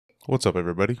What's up,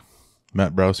 everybody?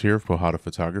 Matt Browse here of Pohada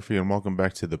Photography, and welcome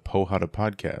back to the Pohada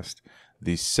Podcast,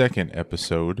 the second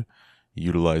episode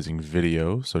utilizing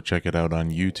video, so check it out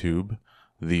on YouTube,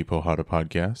 the Pohada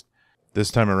Podcast. This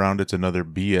time around, it's another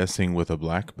BSing with a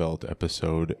black belt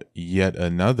episode, yet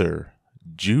another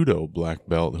Judo black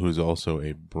belt who's also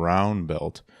a brown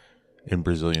belt in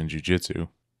Brazilian Jiu-Jitsu.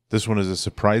 This one is a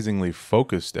surprisingly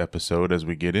focused episode as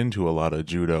we get into a lot of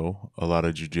Judo, a lot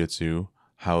of Jiu-Jitsu,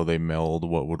 how they meld,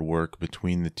 what would work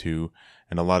between the two,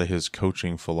 and a lot of his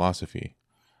coaching philosophy.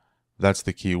 That's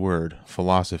the key word,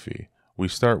 philosophy. We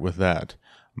start with that.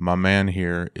 My man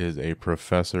here is a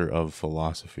professor of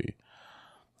philosophy.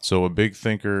 So a big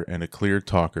thinker and a clear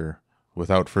talker.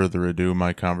 Without further ado,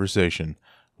 my conversation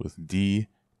with DM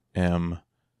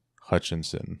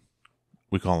Hutchinson.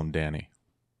 We call him Danny.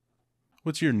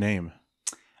 What's your name?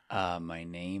 My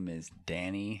name is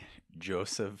Danny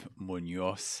Joseph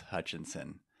Munoz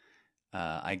Hutchinson.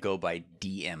 I go by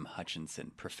DM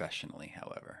Hutchinson professionally,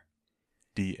 however.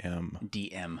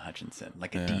 DM Hutchinson.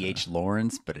 Like a DH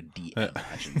Lawrence, but a DM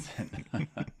Hutchinson.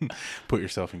 Put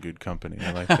yourself in good company.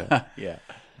 I like that. Yeah.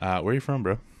 Where are you from,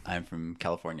 bro? I'm from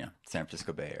California, San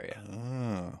Francisco Bay Area.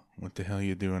 Oh, what the hell are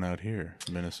you doing out here,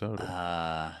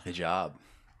 Minnesota? The job.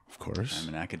 Of course. I'm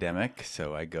an academic,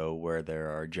 so I go where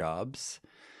there are jobs.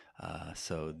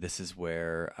 So this is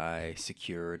where I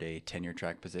secured a tenure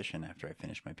track position after I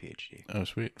finished my PhD. Oh,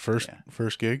 sweet. First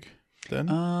gig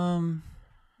then?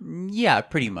 Yeah,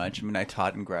 pretty much. I mean, I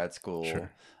taught in grad school.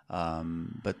 Sure.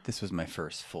 But this was my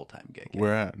first full-time gig.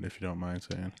 Where at, if you don't mind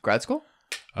saying? Grad school?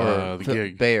 The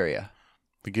gig. Bay Area.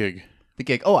 The gig. The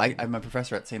gig. Oh, I'm a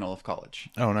professor at St. Olaf College.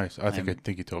 Oh, nice. I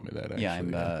think you told me that, actually. Yeah,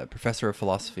 I'm a professor of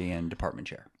philosophy and department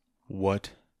chair. What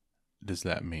does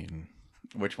that mean?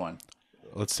 Which one?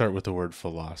 Let's start with the word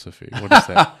philosophy. What does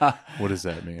that What does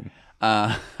that mean?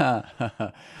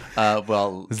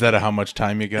 Well, is that a how much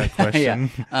time you got question?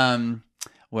 Yeah.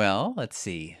 Well, let's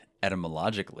see.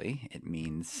 Etymologically, it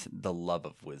means the love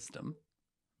of wisdom,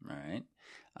 right?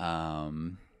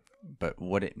 But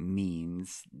what it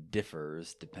means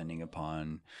differs depending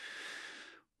upon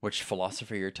which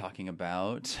philosopher you're talking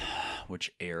about,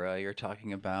 which era you're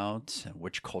talking about,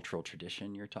 which cultural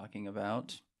tradition you're talking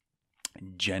about.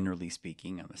 Generally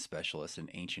speaking, I'm a specialist in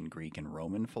ancient Greek and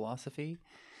Roman philosophy.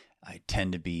 I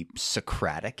tend to be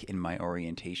Socratic in my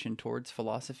orientation towards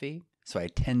philosophy. So I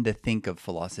tend to think of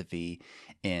philosophy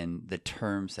in the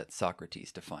terms that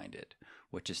Socrates defined it,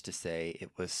 which is to say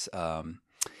it was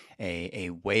a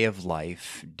way of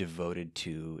life devoted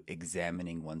to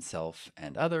examining oneself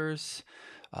and others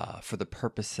for the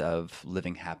purpose of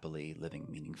living happily, living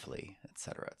meaningfully,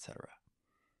 etc., etc.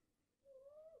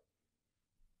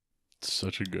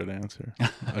 Such a good answer.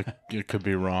 It could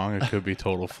be wrong. It could be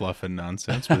total fluff and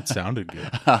nonsense, but it sounded good.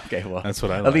 Okay, well, that's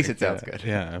what I like. At least it sounds good.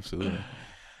 Yeah, absolutely.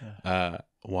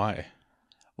 Why?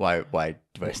 Why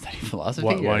do I study philosophy?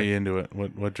 Why are you into it?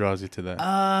 What draws you to that?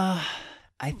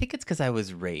 I think it's because I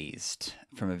was raised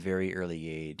from a very early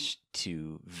age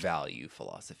to value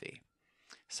philosophy.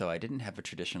 So I didn't have a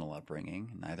traditional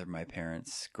upbringing. Neither of my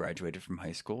parents graduated from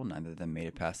high school. Neither of them made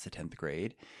it past the 10th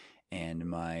grade. And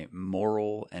my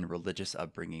moral and religious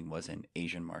upbringing was in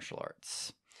Asian martial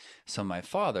arts. So my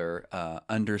father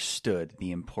understood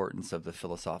the importance of the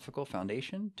philosophical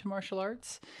foundation to martial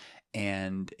arts.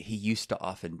 And he used to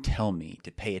often tell me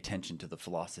to pay attention to the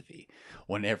philosophy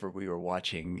whenever we were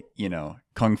watching,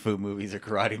 kung fu movies or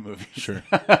karate movies. Sure.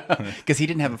 Because he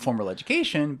didn't have a formal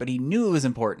education, but he knew it was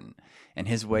important. And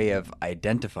his way of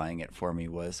identifying it for me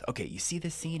was, okay, you see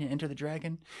this scene in Enter the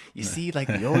Dragon? You see like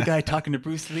the old guy talking to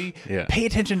Bruce Lee? Yeah. Pay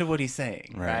attention to what he's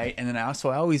saying, right? And then I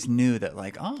always knew that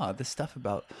this stuff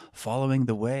about following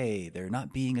the way, they're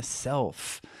not being a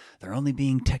self, they're only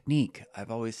being technique. I've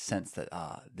always sensed that,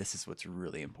 this is what's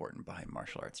really important behind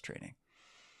martial arts training.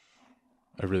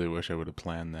 I really wish I would have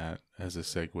planned that as a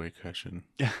segue question.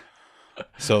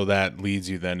 So that leads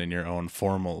you then in your own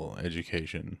formal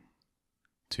education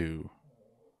to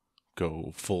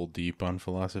go full deep on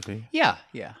philosophy? Yeah.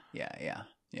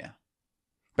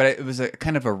 But it was a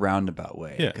kind of a roundabout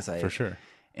way. Yeah, for sure.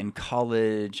 In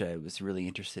college, I was really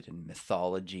interested in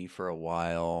mythology for a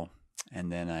while.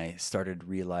 And then I started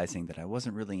realizing that I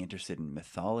wasn't really interested in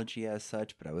mythology as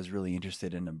such, but I was really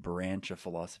interested in a branch of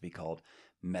philosophy called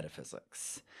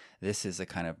metaphysics. This is a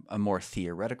kind of a more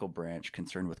theoretical branch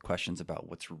concerned with questions about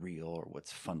what's real or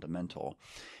what's fundamental.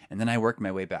 And then I worked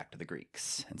my way back to the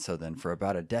Greeks. And so then for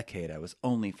about a decade, I was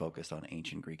only focused on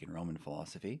ancient Greek and Roman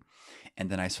philosophy. And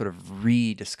then I sort of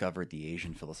rediscovered the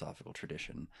Asian philosophical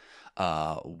tradition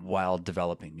while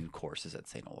developing new courses at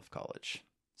St. Olaf College.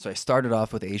 So I started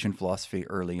off with Asian philosophy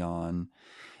early on.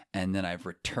 And then I've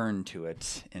returned to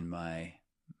it in my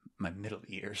middle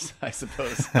years, I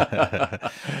suppose.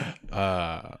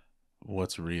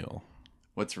 What's real?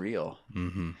 What's real?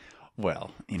 Mm-hmm.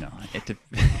 Well, it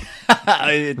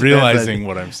depends Realizing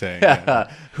what I'm saying.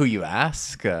 Yeah. who you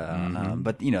ask.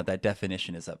 But, that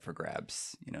definition is up for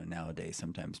grabs. Nowadays,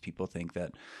 sometimes people think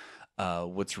that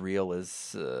what's real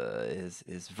is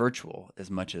virtual as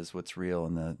much as what's real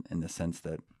in the sense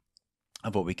that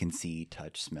of what we can see,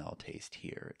 touch, smell, taste,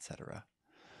 hear, etc.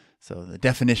 So the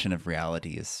definition of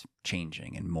reality is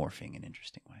changing and morphing in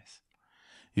interesting ways.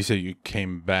 You say you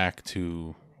came back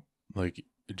to, like,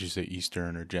 did you say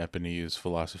Eastern or Japanese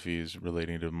philosophies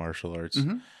relating to martial arts?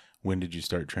 Mm-hmm. When did you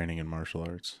start training in martial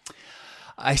arts?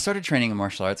 I started training in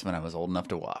martial arts when I was old enough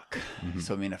to walk. Mm-hmm.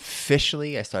 So,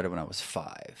 officially, I started when I was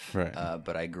 5. Right.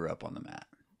 But I grew up on the mat.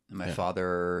 And my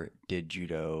father did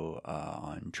judo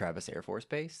on Travis Air Force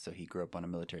Base. So he grew up on a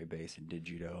military base and did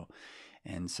judo.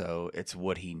 And so it's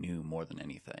what he knew more than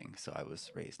anything. So I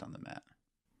was raised on the mat.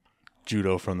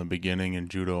 Judo from the beginning and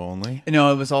judo only?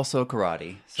 No, it was also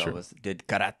karate. So Sure. I did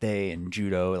karate and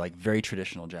judo, like very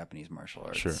traditional Japanese martial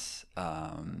arts. Sure.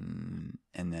 And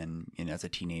then, as a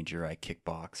teenager, I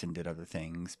kickboxed and did other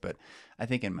things. But I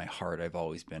think in my heart, I've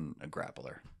always been a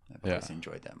grappler. I've always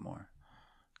enjoyed that more.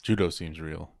 Judo seems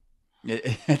real.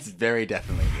 It's very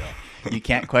definitely real. You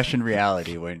can't question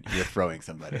reality when you're throwing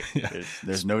somebody. Yeah.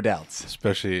 There's no doubts.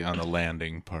 Especially on the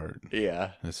landing part.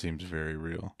 Yeah. That seems very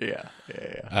real.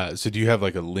 Yeah. So do you have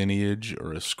like a lineage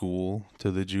or a school to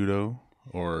the judo?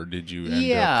 Or did you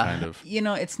end up kind of...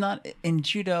 it's not... In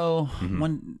judo,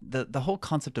 Mm-hmm. the whole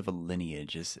concept of a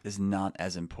lineage is not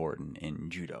as important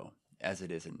in judo as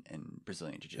it is in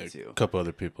Brazilian Jiu-Jitsu. A couple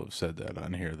other people have said that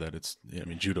on here, that it's,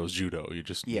 judo's judo. You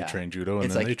just you train judo and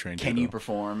it's then like, they train judo. Can you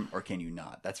perform or can you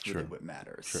not? That's really what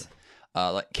matters. Sure.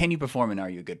 Like, can you perform and are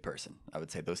you a good person? I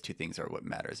would say those two things are what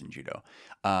matters in judo.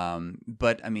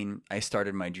 But I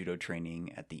started my judo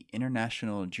training at the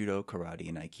International Judo, Karate,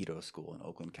 and Aikido School in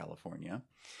Oakland, California.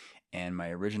 And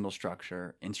my original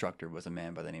instructor was a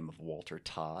man by the name of Walter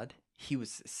Todd. He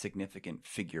was a significant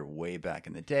figure way back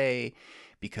in the day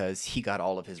because he got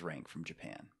all of his rank from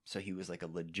Japan. So he was like a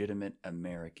legitimate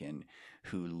American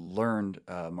who learned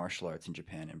martial arts in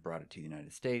Japan and brought it to the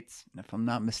United States. And if I'm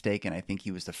not mistaken, I think he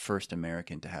was the first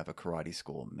American to have a karate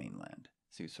school mainland.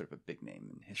 So he was sort of a big name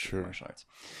in history of martial arts.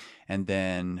 And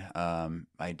then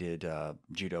I did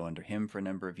judo under him for a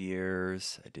number of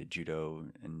years. I did judo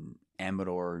in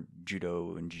Amador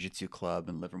Judo and Jiu-Jitsu Club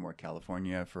in Livermore,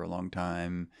 California for a long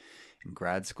time. In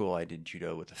grad school, I did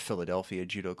judo with the Philadelphia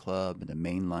Judo Club and the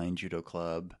Mainline Judo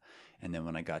Club. And then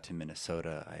when I got to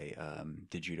Minnesota, I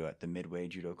did judo at the Midway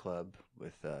Judo Club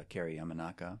with Kerry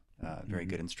Yamanaka, very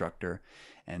good instructor.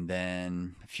 And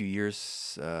then a few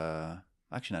years...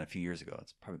 actually not a few years ago,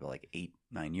 it's probably about like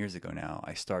 8-9 years ago now,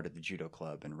 I started the judo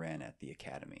club and ran at the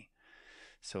academy.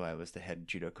 So I was the head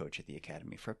judo coach at the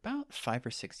academy for about 5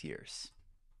 or 6 years.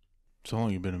 So how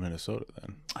long have you been in Minnesota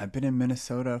then? I've been in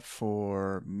Minnesota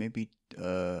for maybe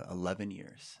 11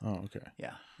 years. Oh, okay.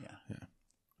 Yeah.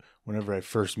 Whenever I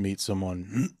first meet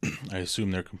someone, I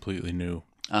assume they're completely new.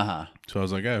 Uh-huh. So I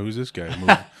was like, who's this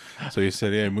guy? So he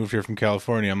said, I moved here from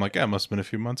California. I'm like, it must have been a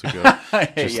few months ago.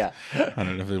 Yeah. I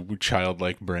don't know, a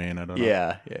childlike brain. I don't know.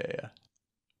 Yeah.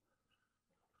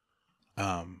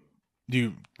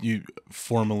 Do you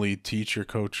formally teach or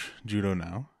coach judo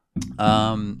now?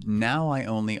 Now I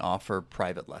only offer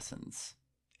private lessons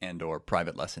and or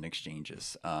private lesson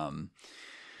exchanges.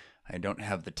 I don't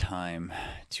have the time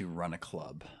to run a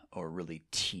club or really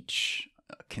teach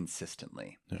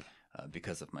consistently. Yeah.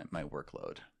 Because of my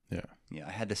workload. Yeah,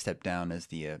 I had to step down as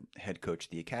the head coach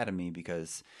of the academy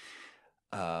because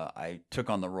I took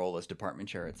on the role as department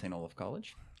chair at St. Olaf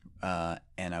College.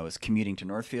 And I was commuting to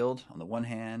Northfield on the one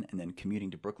hand, and then commuting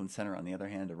to Brooklyn Center on the other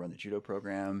hand to run the judo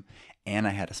program. And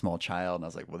I had a small child, and I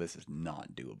was like, well, this is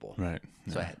not doable. Right.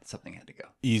 So something had to go.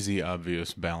 Easy,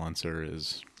 obvious balancer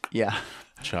is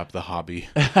chop the hobby.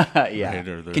 Yeah. Right?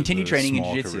 Or Continue training in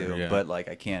small jiu-jitsu, career, but like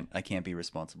I can't be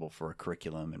responsible for a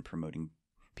curriculum and promoting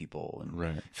people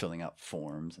and filling out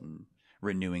forms and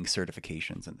renewing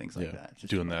certifications and things like that.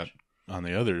 Doing that on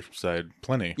the other side,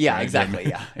 plenty. Yeah, right?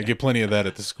 exactly. I get plenty of that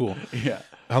at the school. Yeah.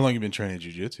 How long have you been training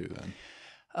jiu-jitsu then?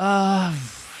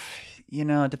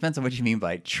 It depends on what you mean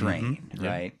by train,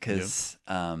 right? Because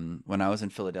when I was in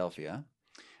Philadelphia,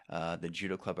 the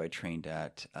judo club I trained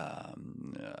at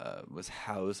was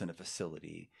housed in a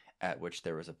facility at which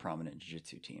there was a prominent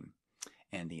jiu-jitsu team.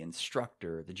 And the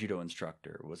judo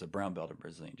instructor, was a brown belt in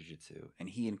Brazilian jiu-jitsu, and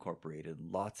he incorporated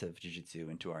lots of jiu-jitsu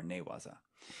into our newaza.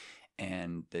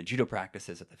 And the judo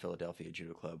practices at the Philadelphia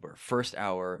Judo Club were first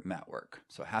hour mat work.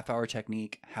 So half hour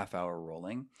technique, half hour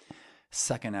rolling.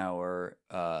 Second hour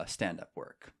stand-up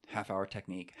work. Half hour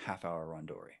technique, half hour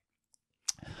randori.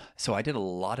 So I did a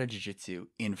lot of jiu-jitsu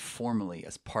informally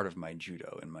as part of my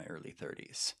judo in my early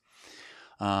 30s.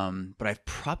 But I've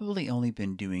probably only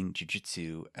been doing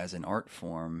jiu-jitsu as an art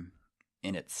form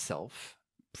in itself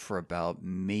for about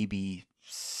maybe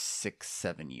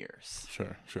 6-7 years.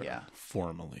 Sure. Yeah.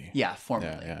 Formally. Yeah,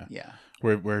 formally. Yeah.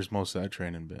 Where's most of that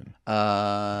training been?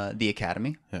 The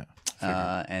academy. Yeah.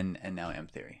 And now M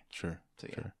Theory. Sure. So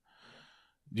yeah.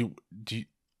 Sure.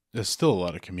 There's still a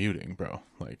lot of commuting, bro.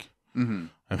 Like, I mean,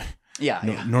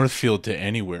 Northfield to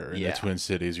anywhere in the Twin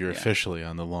Cities, you're officially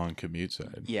on the long commute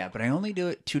side. Yeah, but I only do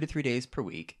it 2 to 3 days per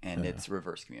week, and it's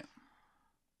reverse commute.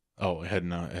 Oh,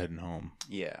 heading home.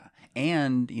 Yeah.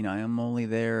 And, I'm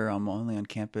only on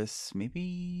campus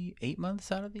maybe 8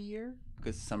 months out of the year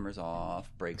because summer's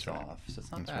off, breaks off. So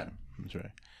it's not bad. Right. That's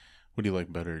right. What do you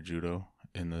like better, judo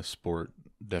in the sport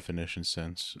definition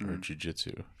sense or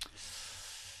jiu-jitsu?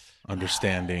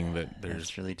 Understanding that there's...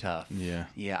 It's really tough. Yeah.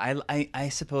 Yeah. I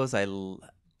suppose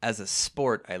as a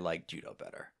sport, I like judo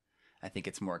better. I think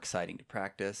it's more exciting to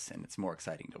practice and it's more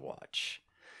exciting to watch.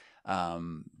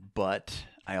 But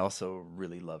I also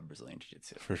really love Brazilian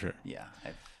Jiu-Jitsu. For sure. Yeah.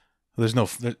 There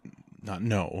seems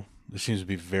to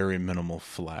be very minimal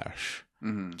flash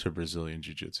to Brazilian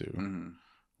Jiu-Jitsu.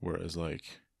 Whereas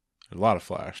like there's a lot of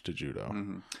flash to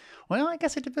judo. Well, I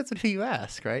guess it depends on who you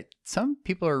ask, right? Some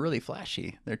people are really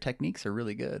flashy. Their techniques are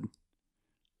really good.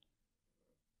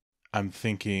 I'm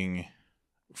thinking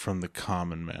from the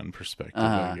common man perspective,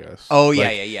 I guess. Oh,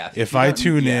 yeah. If I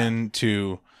tune in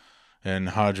to and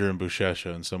Hajar and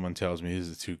Buchecha and someone tells me he's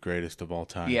the two greatest of all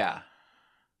time. Yeah.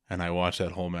 And I watch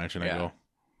that whole match and I go,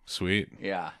 sweet.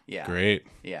 Yeah. Great.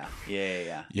 Yeah.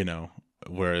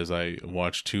 Whereas I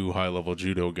watch two high-level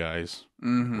judo guys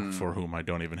for whom I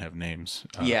don't even have names.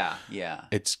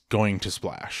 It's going to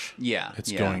splash. Yeah.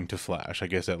 It's going to flash. I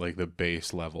guess at like the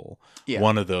base level. Yeah.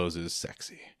 One of those is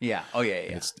sexy. Yeah. Oh,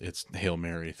 yeah. It's Hail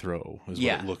Mary throw is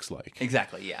what it looks like.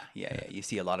 Exactly. Yeah. You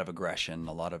see a lot of aggression,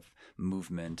 a lot of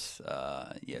movement.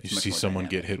 You see someone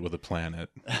get hit with a planet.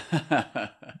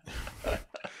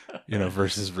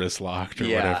 Versus wrist locked or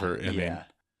whatever. I mean,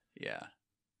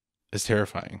 it's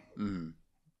terrifying.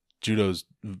 Judo's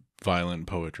violent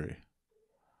poetry.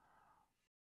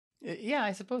 Yeah,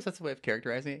 I suppose that's a way of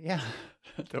characterizing it. Yeah.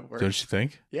 Don't you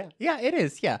think? Yeah, it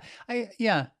is. Yeah.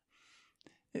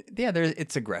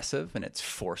 It's aggressive and it's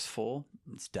forceful.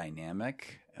 It's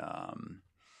dynamic.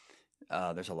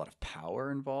 There's a lot of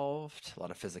power involved, a lot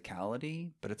of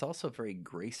physicality, but it's also very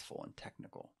graceful and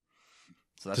technical.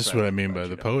 So that's what I mean by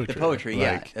the poetry. The poetry,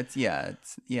 like,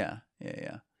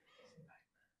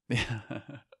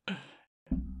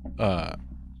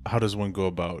 how does one go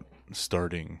about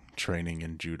starting training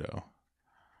in judo?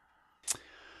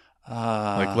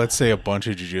 Like, let's say a bunch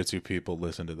of jiu-jitsu people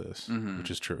listen to this,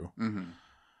 which is true,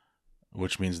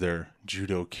 which means they're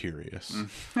judo curious.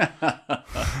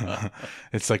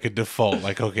 It's like a default.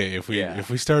 Like, okay, if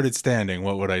we started standing,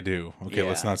 what would I do? Okay,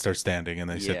 let's not start standing, and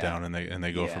they sit down and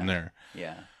they go from there.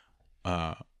 Yeah.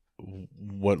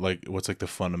 What's like the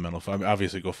fundamental? I mean,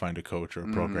 obviously, go find a coach or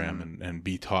a program and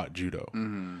be taught judo.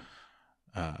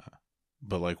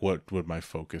 But like, what would my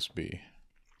focus be?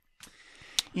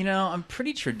 I'm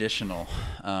pretty traditional,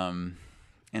 and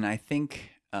I think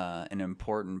an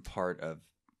important part of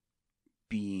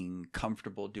being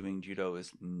comfortable doing judo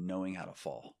is knowing how to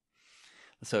fall.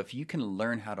 So if you can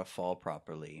learn how to fall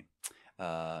properly,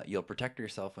 you'll protect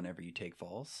yourself whenever you take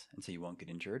falls, and so you won't get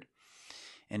injured.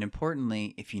 And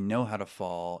importantly, if you know how to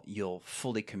fall, you'll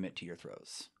fully commit to your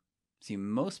throws. See,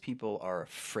 most people are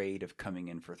afraid of coming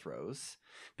in for throws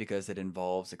because it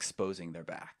involves exposing their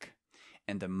back.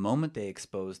 And the moment they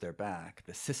expose their back,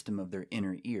 the system of their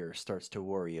inner ear starts to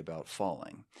worry about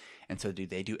falling. And so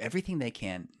they do everything they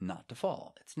can not to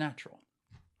fall. It's natural.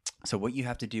 So what you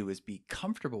have to do is be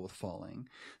comfortable with falling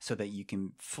so that you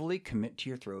can fully commit to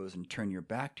your throws and turn your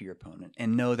back to your opponent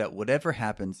and know that whatever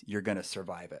happens, you're going to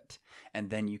survive it.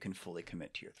 And then you can fully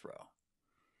commit to your throw.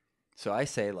 So I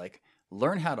say, like,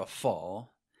 learn how to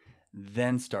fall,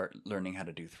 then start learning how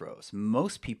to do throws.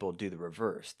 Most people do the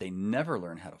reverse. They never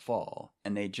learn how to fall,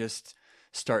 and they just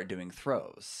start doing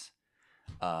throws.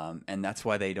 And that's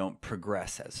why they don't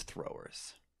progress as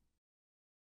throwers.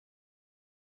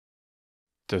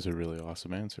 That's a really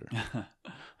awesome answer.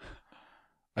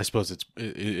 I suppose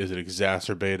is it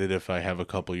exacerbated if I have a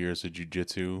couple years of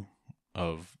jiu-jitsu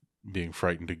of being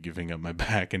frightened of giving up my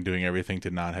back and doing everything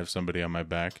to not have somebody on my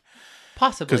back?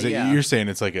 Possibly, because you're saying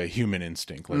it's like a human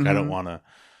instinct. Like, I don't want to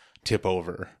tip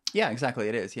over. Yeah, exactly.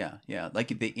 It is. Yeah. Yeah.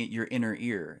 Like your inner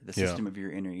ear, the Yeah. system of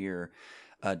your inner ear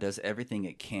does everything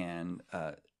it can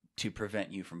to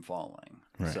prevent you from falling.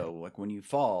 Right. So like when you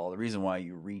fall, the reason why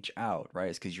you reach out, right,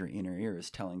 is because your inner ear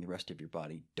is telling the rest of your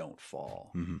body, don't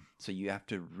fall. Mm-hmm. So you have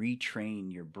to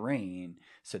retrain your brain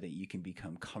so that you can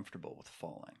become comfortable with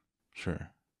falling.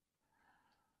 Sure.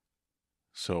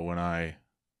 So when I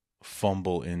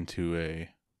fumble into a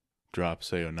drop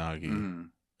seonagi,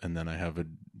 and then I have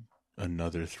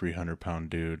another 300-pound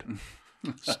dude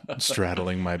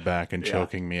straddling my back and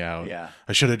choking me out. Yeah.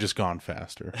 I should have just gone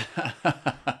faster.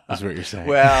 That's what you're saying.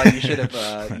 Well, you should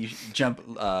have you jump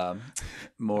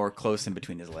more close in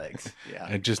between his legs. Yeah.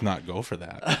 And just not go for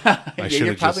that.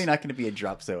 You're probably not going to be a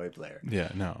drop Zoe player.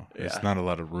 Yeah, no. Yeah. There's not a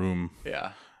lot of room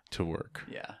Yeah. to work.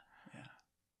 Yeah.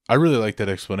 I really like that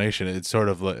explanation. It's sort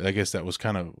of like, I guess that was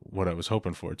kind of what I was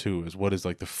hoping for too, is what is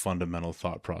like the fundamental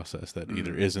thought process that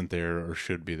either isn't there or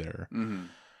should be there.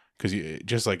 Because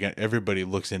just like everybody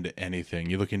looks into anything,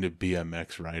 you look into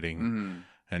BMX riding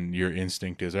and your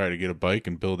instinct is, all right, I get a bike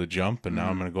and build a jump and now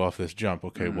I'm going to go off this jump.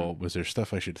 Okay, well, was there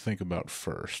stuff I should think about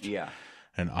first? Yeah.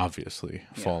 And obviously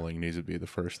falling needs to be the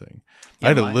first thing. Yeah, I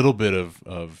had a little bit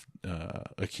of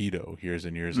Aikido years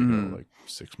and years ago, like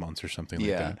 6 months or something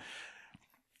like that.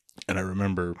 And I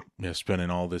remember spending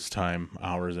all this time,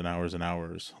 hours and hours and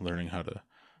hours, learning how to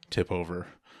tip over.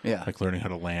 Yeah. Like learning how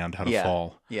to land, how to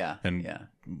fall. Yeah. And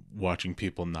watching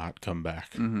people not come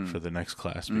back for the next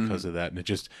class because of that. And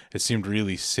it seemed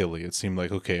really silly. It seemed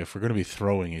like, okay, if we're going to be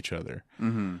throwing each other,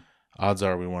 odds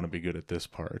are we want to be good at this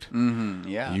part.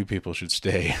 Yeah. You people should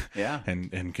stay Yeah.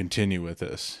 and continue with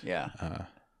this. Yeah.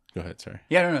 Go ahead, sorry.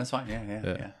 Yeah, no, it's fine.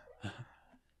 Yeah.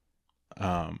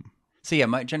 So yeah,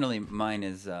 mine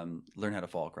is learn how to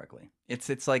fall correctly.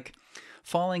 It's like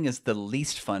falling is the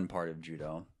least fun part of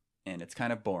judo, and it's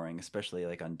kind of boring, especially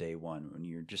like on day one when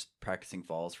you're just practicing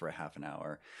falls for a half an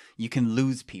hour. You can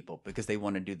lose people because they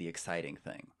want to do the exciting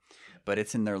thing, but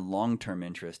it's in their long-term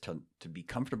interest to be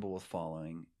comfortable with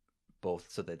falling, both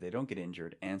so that they don't get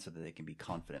injured and so that they can be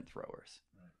confident throwers.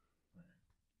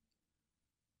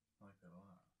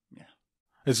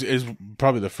 It's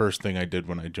probably the first thing I did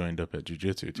when I joined up at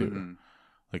Jiu-Jitsu too.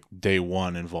 Like day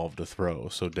one involved a throw.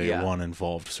 So day one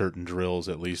involved certain drills,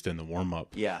 at least in the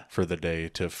warm-up for the day,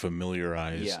 to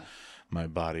familiarize my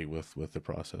body with the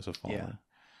process of falling.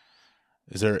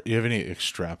 Do you have any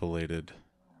extrapolated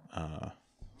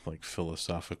like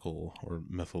philosophical or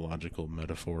mythological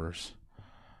metaphors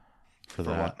for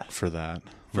that? For that?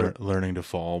 Learning to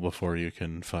fall before you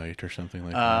can fight or something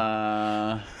like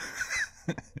that?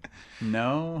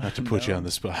 No. Not to put you on the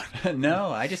spot.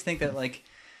 No, I just think that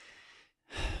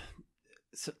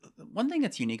so one thing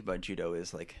that's unique about judo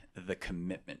is like the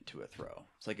commitment to a throw.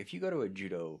 It's like if you go to a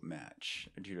judo match,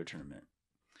 a judo tournament,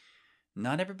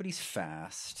 not everybody's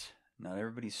fast, not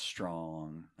everybody's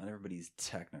strong, not everybody's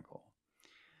technical.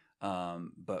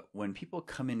 But when people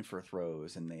come in for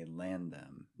throws and they land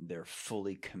them, they're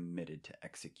fully committed to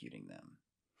executing them.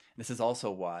 This is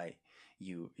also why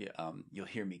you'll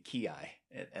hear me ki at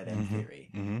M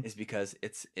Theory is because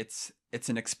it's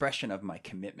an expression of my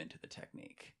commitment to the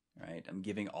technique, right? I'm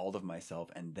giving all of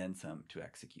myself and then some to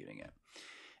executing it.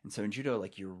 And so in judo,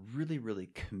 like you're really,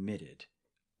 really committed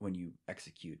when you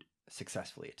execute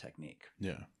successfully a technique.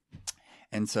 Yeah.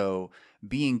 And so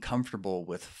being comfortable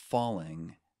with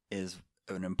falling is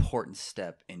an important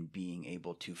step in being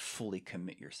able to fully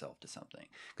commit yourself to something.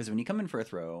 Because when you come in for a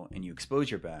throw and you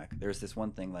expose your back, there's this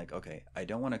one thing like, okay, I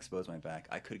don't want to expose my back.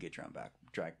 I could get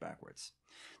dragged backwards.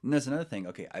 And there's another thing.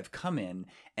 Okay, I've come in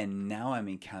and now I'm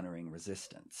encountering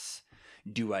resistance.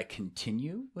 Do I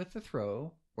continue with the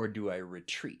throw or do I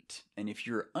retreat? And if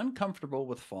you're uncomfortable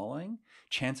with falling,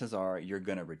 chances are you're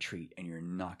going to retreat and you're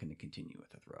not going to continue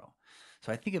with the throw.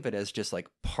 So I think of it as just like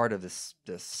part of the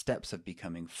steps of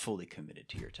becoming fully committed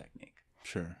to your technique.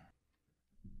 Sure.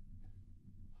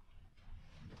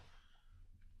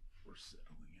 We're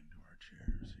settling into our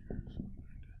chairs here. So I'm going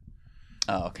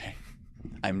to... Oh, okay.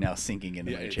 I'm now sinking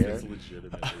into my chair. It's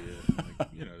legitimate. Like,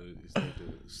 you just need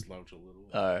to slouch a little.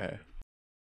 Okay.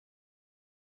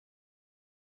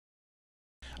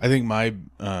 I think my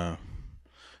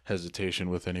hesitation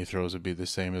with any throws would be the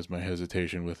same as my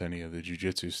hesitation with any of the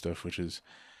jiu-jitsu stuff, which is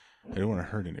I don't want to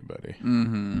hurt anybody.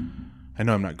 I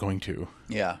know I'm not going to.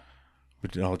 Yeah.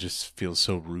 But it all just feels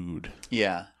so rude.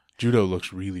 Yeah. Judo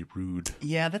looks really rude.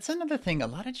 Yeah, that's another thing. A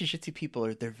lot of jiu-jitsu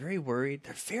people they're very worried.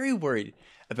 They're very worried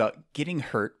about getting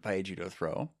hurt by a judo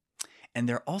throw. And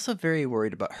they're also very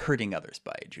worried about hurting others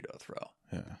by a judo throw.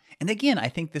 Yeah. And again, I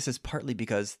think this is partly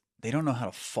because they don't know how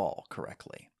to fall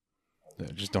correctly.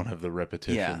 They just don't have the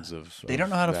repetitions of they don't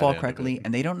know how to that fall end of correctly, it.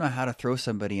 and they don't know how to throw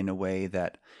somebody in a way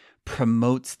that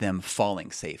promotes them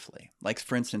falling safely. Like,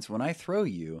 for instance, when I throw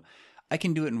you, I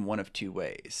can do it in one of two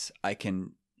ways. I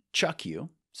can chuck you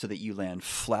so that you land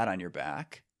flat on your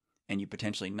back and you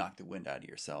potentially knock the wind out of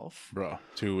yourself. Bro,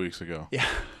 2 weeks ago. Yeah.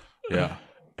 Yeah,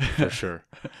 for sure.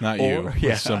 Not Or- you, yeah.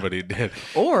 but somebody did.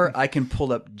 Or I can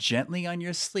pull up gently on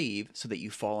your sleeve so that you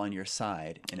fall on your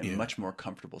side in a Yeah. much more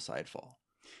comfortable side fall.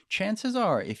 Chances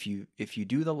are, if you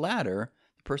do the latter,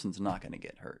 the person's not going to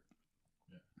get hurt.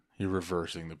 You're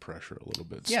reversing the pressure a little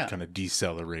bit. It's Yeah. kind of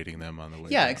decelerating them on the way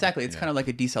Yeah, down. exactly. It's Yeah. kind of like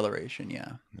a deceleration.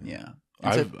 Yeah.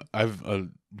 And so- I've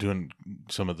doing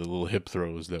some of the little hip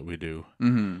throws that we do.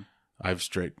 Mhm. I've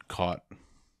straight caught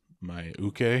my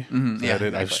uke. Mhm, Is yeah, that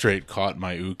it? I've exactly. straight caught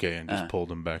my uke and just pulled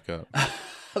them back up.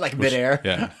 like midair.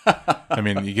 Yeah. I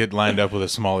mean, you get lined up with a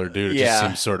smaller dude. It Yeah. just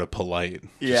seems sort of polite.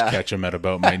 Just Yeah. catch them at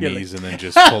about my You're like- knees and then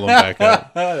just pull them back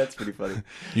up. That's pretty funny.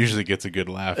 Usually gets a good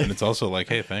laugh. And it's also like,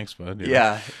 hey, thanks, bud. You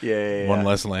know, Yeah. One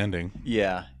less landing.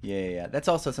 Yeah. That's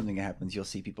also something that happens. You'll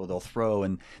see people, they'll throw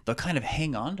and they'll kind of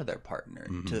hang on to their partner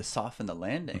to soften the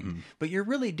landing. But you're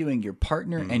really doing your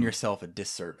partner and yourself a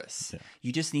disservice. Yeah.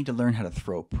 You just need to learn how to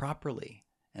throw properly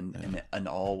and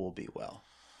all will be well.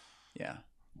 Yeah.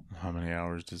 How many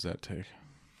hours does that take?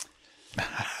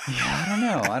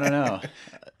 Yeah, I don't know.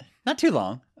 Not too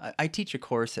long. I teach a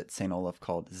course at St. Olaf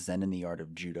called Zen in the Art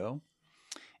of Judo.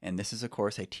 And this is a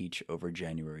course I teach over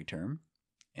January term.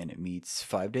 And it meets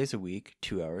 5 days a week,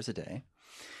 2 hours a day.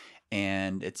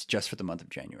 And it's just for the month of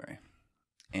January.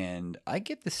 And I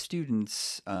get the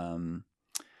students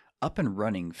up and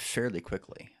running fairly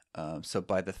quickly. So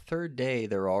by the third day,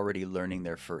 they're already learning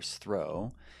their first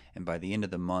throw. And by the end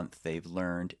of the month, they've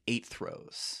learned 8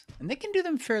 throws. And they can do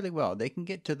them fairly well. They can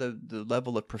get to the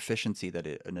level of proficiency that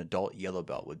an adult yellow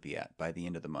belt would be at by the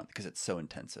end of the month because it's so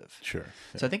intensive. Sure.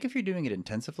 So I think if you're doing it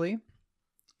intensively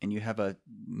and you have a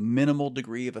minimal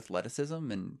degree of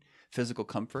athleticism and physical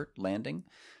comfort landing,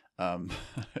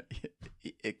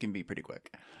 it can be pretty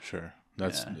quick. Sure.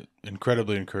 That's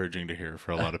incredibly encouraging to hear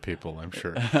for a lot of people, I'm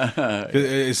sure.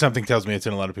 Yeah. Something tells me it's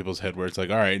in a lot of people's head where it's like,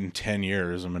 all right, in 10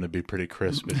 years, I'm going to be pretty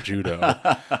crisp at judo.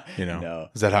 You know, No.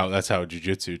 that's how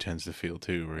jiu-jitsu tends to feel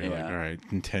too, where you're like, Yeah. all right,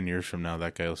 in 10 years from now,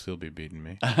 that guy will still be beating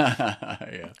me.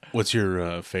 Yeah. What's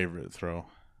your favorite throw?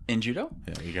 In judo?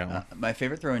 Yeah, you got one? My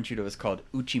favorite throw in judo is called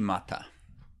uchimata,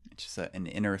 which is an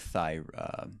inner thigh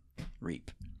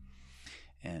reap.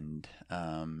 And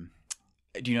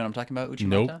do you know what I'm talking about,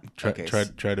 uchimata?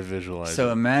 Nope. Try to visualize So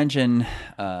it. imagine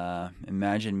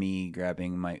me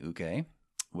grabbing my uke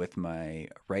with my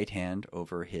right hand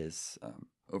over his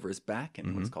back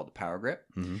in what's called a power grip.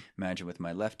 Imagine with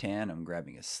my left hand, I'm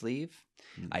grabbing his sleeve.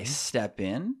 I step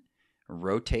in,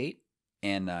 rotate,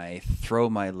 and I throw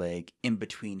my leg in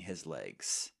between his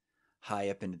legs, high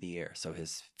up into the air. So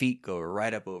his feet go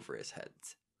right up over his head.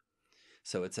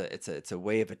 So it's a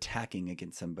way of attacking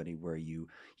against somebody where you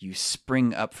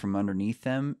spring up from underneath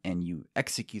them and you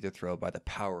execute the throw by the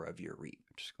power of your reap.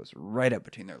 It just goes right up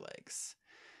between their legs.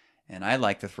 And I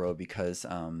like the throw because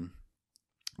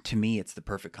to me it's the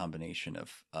perfect combination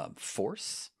of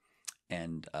force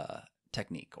and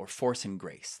technique, or force and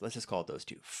grace. Let's just call it those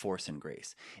two, force and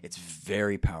grace. It's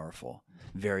very powerful,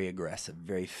 very aggressive,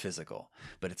 very physical,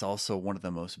 but it's also one of the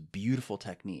most beautiful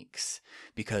techniques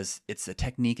because it's a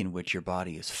technique in which your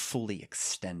body is fully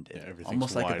extended, everything's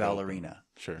almost like a wide ballerina. open.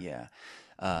 Sure. Yeah.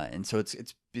 And so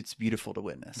it's beautiful to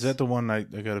witness. Is that the one I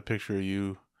got a picture of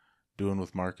you doing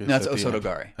with Marcus? No, it's at the end?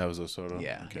 Osotogari. That was Osoto?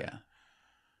 Yeah, Okay. yeah.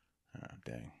 Oh,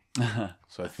 dang.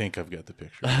 So I think I've got the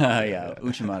picture. Yeah,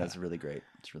 uchimata is really great.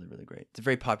 It's really, really great. It's a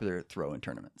very popular throw in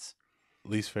tournaments.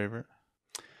 Least favorite?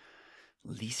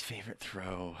 Least favorite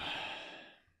throw.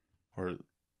 Or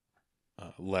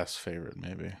less favorite,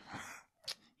 maybe.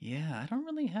 Yeah, I don't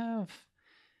really have.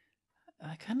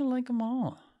 I kind of like them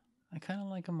all.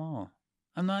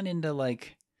 I'm not into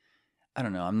I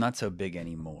don't know. I'm not so big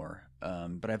anymore.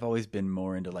 But I've always been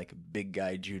more into big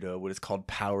guy judo, what is called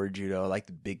power judo. I like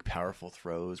the big, powerful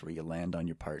throws where you land on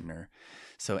your partner.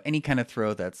 So any kind of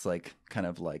throw that's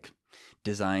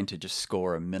designed to just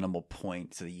score a minimal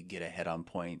point so that you get ahead on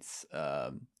points.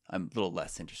 I'm a little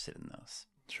less interested in those.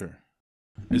 Sure.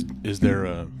 Is there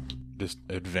a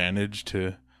advantage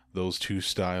to those two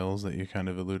styles that you kind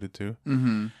of alluded to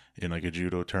in a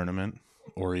judo tournament,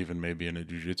 or even maybe in a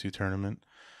jiu-jitsu tournament?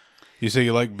 You say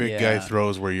you like big guy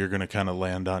throws where you're going to kind of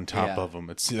land on top of them.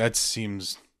 That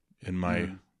seems, in my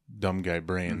dumb guy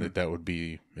brain that would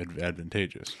be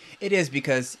advantageous. It is,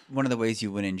 because one of the ways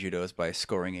you win in judo is by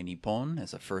scoring a nippon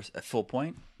as a full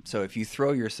point. So if you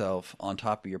throw yourself on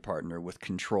top of your partner with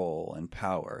control and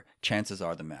power, chances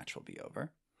are the match will be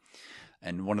over.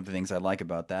 And one of the things I like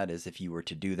about that is if you were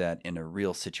to do that in a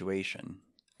real situation,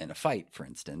 in a fight, for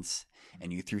instance,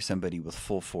 and you threw somebody with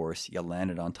full force, you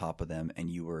landed on top of them, and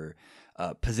you were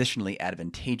positionally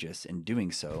advantageous in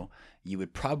doing so, you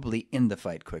would probably end the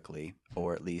fight quickly,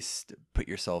 or at least put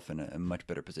yourself in a much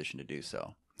better position to do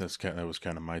so. That was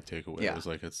kind of my takeaway. Yeah. It was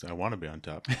like, I want to be on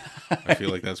top. I feel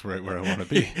like that's right where I want to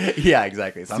be. Yeah,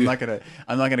 exactly. So I'm not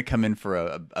gonna come in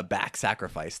for a back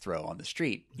sacrifice throw on the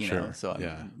street, you know. So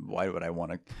why would I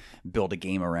want to build a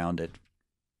game around it,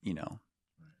 you know,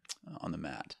 on the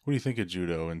mat? What do you think of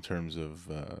judo in terms of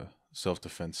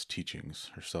self-defense teachings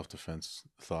or self-defense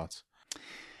thoughts?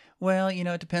 Well, you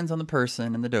know, it depends on the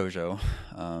person and the dojo.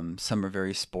 Some are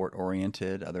very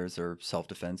sport-oriented. Others are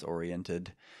self-defense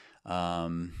oriented.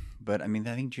 But I mean,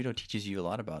 I think judo teaches you a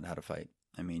lot about how to fight.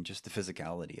 I mean, just the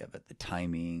physicality of it, the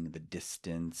timing, the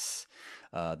distance,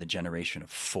 the generation of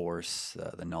force,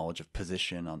 the knowledge of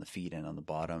position on the feet and on the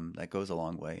bottom. That goes a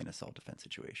long way in a self-defense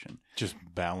situation. Just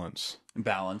balance.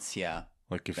 Balance, yeah.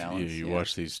 Like if you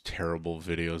watch these terrible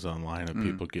videos online of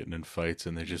people getting in fights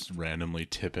and they're just randomly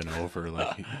tipping over,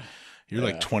 like you're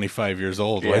like 25 years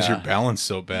old. Why is your balance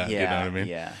so bad? Yeah, you know what I mean?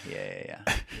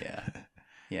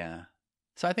 Yeah.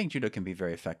 So I think judo can be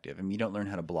very effective. I mean, you don't learn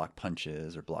how to block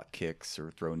punches or block kicks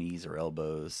or throw knees or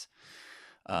elbows.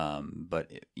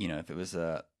 But you know, if it was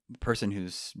a person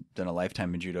who's done a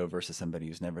lifetime in judo versus somebody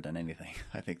who's never done anything,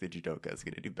 I think the judoka is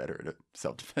going to do better at a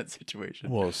self-defense situation.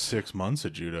 Well, 6 months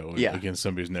of judo against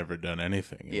somebody who's never done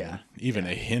anything. Even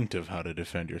a hint of how to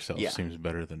defend yourself seems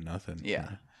better than nothing. Yeah.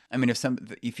 Right? I mean,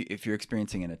 if you're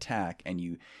experiencing an attack and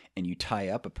you tie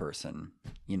up a person,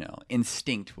 you know,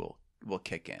 instinct will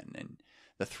kick in and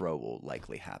the throw will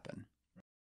likely happen.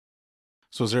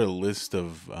 So is there a list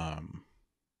of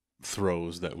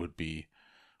throws that would be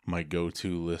my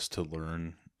go-to list to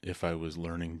learn if I was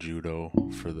learning judo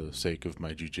for the sake of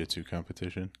my jiu-jitsu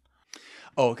competition?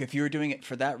 Oh, if you were doing it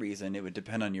for that reason, it would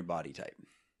depend on your body type.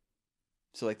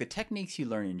 So like the techniques you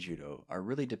learn in judo are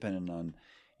really dependent on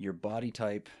your body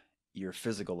type, your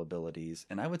physical abilities,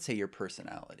 and I would say your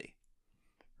personality,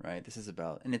 right? This is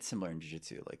about, and it's similar in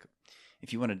jiu-jitsu. Like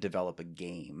if you want to develop a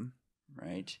game,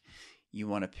 right, you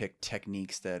want to pick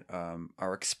techniques that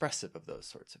are expressive of those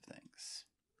sorts of things.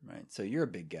 Right. So you're a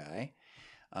big guy.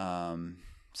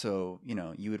 So, you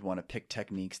know, you would want to pick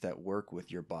techniques that work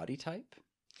with your body type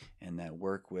and that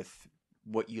work with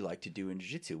what you like to do in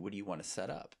jiu-jitsu. What do you want to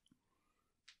set up?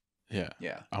 Yeah.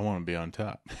 Yeah. I want to be on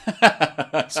top.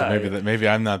 So maybe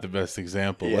I'm not the best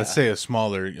example. Yeah. Let's say a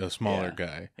smaller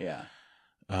guy. Yeah.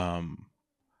 And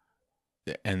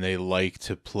they like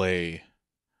to play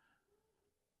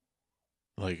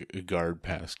like a guard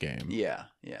pass game. Yeah.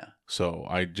 So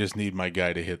I just need my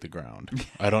guy to hit the ground.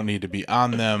 I don't need to be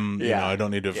on them. You know, I don't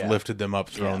need to have lifted them up,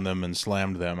 thrown them, and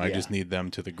slammed them. I just need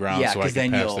them to the ground so I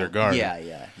can pass their guard.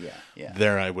 Yeah.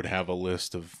 There I would have a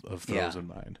list of throws in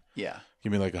mind. Yeah.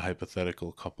 Give me like a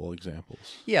hypothetical couple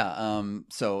examples. Yeah.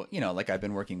 So, you know, like I've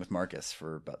been working with Marcus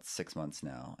for about 6 months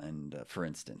now. And for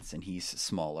instance, and he's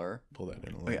smaller. Pull that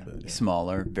in a little bit. Yeah.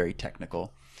 Smaller, very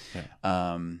technical.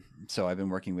 Yeah. So I've been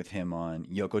working with him on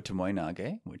Yoko Tomoe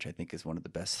Nage, which I think is one of the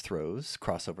best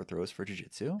crossover throws for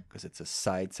jiu-jitsu, because it's a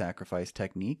side sacrifice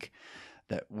technique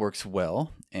that works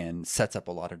well and sets up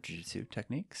a lot of jiu-jitsu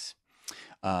techniques.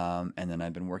 And then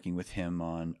I've been working with him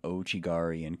on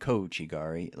Ouchigari and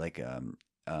Ko-Ouchigari, like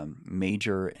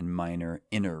major and minor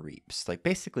inner reaps. Like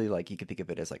basically, like you could think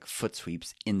of it as like foot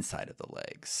sweeps inside of the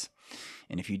legs.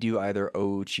 And if you do either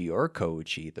Ouchi or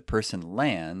Ko-Ouchi, the person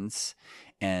lands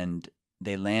and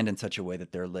they land in such a way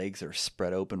that their legs are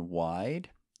spread open wide,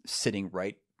 sitting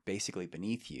right basically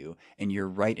beneath you, and you're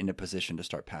right in a position to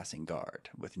start passing guard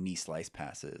with knee slice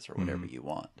passes or whatever you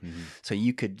want. Mm-hmm. So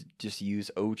you could just use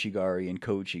Ouchigari and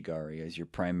Ko-Ouchigari as your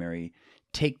primary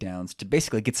takedowns to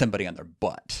basically get somebody on their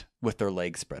butt with their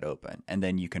legs spread open, and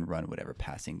then you can run whatever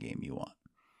passing game you want.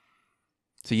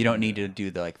 So you don't need to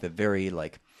do the very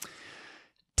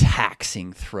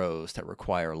taxing throws that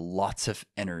require lots of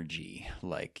energy,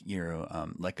 like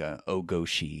like a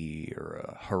ogoshi or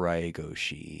a harai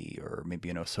goshi or maybe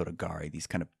an osotogari, these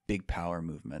kind of big power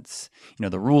movements. You know,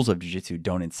 the rules of jiu-jitsu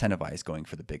don't incentivize going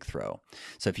for the big throw.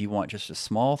 So if you want just a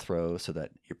small throw so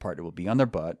that your partner will be on their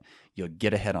butt, you'll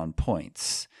get ahead on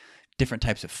points. Different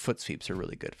types of foot sweeps are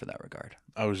really good for that regard.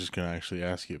 I was just going to actually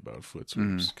ask you about foot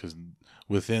sweeps, because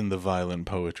within the violent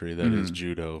poetry that is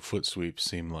judo, foot sweeps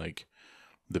seem like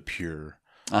the pure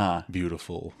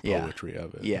beautiful Yeah. poetry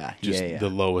of it. Yeah. Just Yeah. the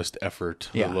lowest effort,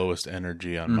 Yeah. the lowest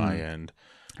energy on my end.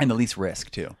 And the least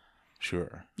risk too.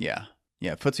 Sure. Yeah.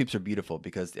 Yeah. Foot sweeps are beautiful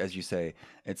because, as you say,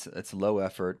 it's low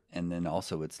effort and then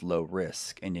also it's low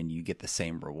risk, and then you get the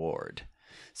same reward.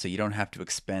 So you don't have to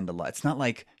expend a lot. It's not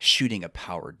like shooting a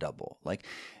power double. Like,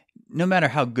 no matter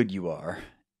how good you are,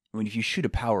 if you shoot a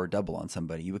power double on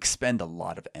somebody, you expend a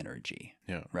lot of energy.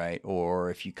 Yeah. Right? Or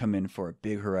if you come in for a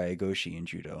big Hiraigoshi in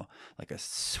judo, like a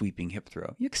sweeping hip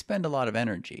throw, you expend a lot of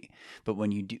energy. But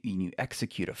when you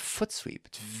execute a foot sweep,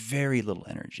 it's very little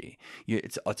energy.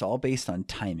 It's all based on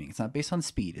timing. It's not based on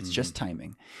speed. It's just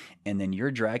timing. And then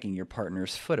you're dragging your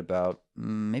partner's foot about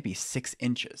maybe 6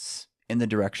 inches in the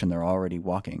direction they're already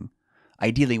walking,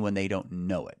 ideally when they don't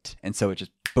know it. And so it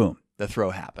just, boom, the throw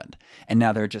happened. And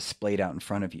now they're just splayed out in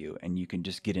front of you, and you can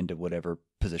just get into whatever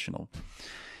positional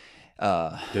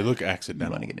they look accidental.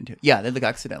 you want to get into. Yeah, they look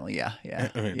accidental. Yeah.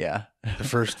 I mean, Yeah. The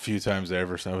first few times I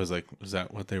ever saw, I was like, was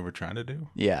that what they were trying to do?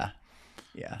 Yeah.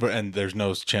 And there's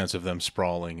no chance of them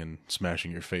sprawling and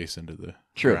smashing your face into the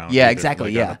True. ground. Yeah, either, exactly.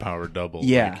 like Yeah. on a power double.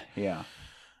 Yeah. Like, Yeah.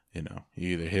 you know, you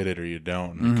either hit it or you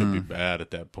don't. And it could be bad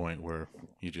at that point where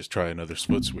you just try another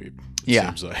foot sweep. It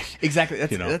seems like. Exactly.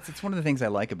 That's, you know? that's one of the things I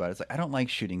like about it. It's like, I don't like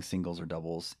shooting singles or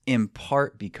doubles, in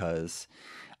part because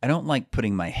I don't like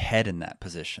putting my head in that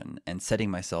position and setting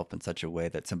myself in such a way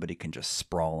that somebody can just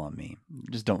sprawl on me.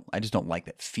 I just don't like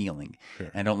that feeling. Sure.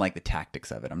 And I don't like the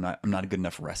tactics of it. I'm not a good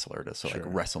enough wrestler to like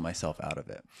wrestle myself out of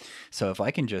it. So if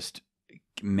I can just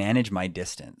manage my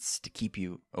distance to keep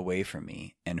you away from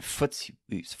me and foot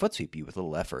sweep you with a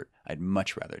little effort, I'd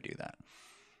much rather do that.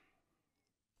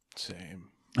 Same.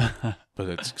 But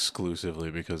it's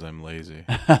exclusively because I'm lazy.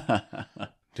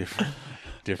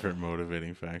 Different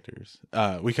motivating factors.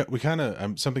 We kind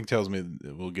of something tells me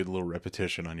that we'll get a little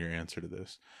repetition on your answer to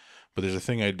this, but there's a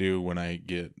thing I do when I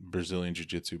get Brazilian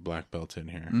Jiu-Jitsu black belt in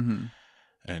here,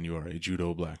 and you are a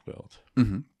Judo black belt.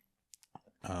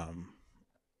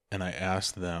 And I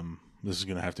asked them. This is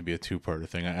going to have to be a two-parter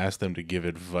thing. I asked them to give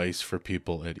advice for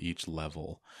people at each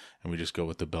level, and we just go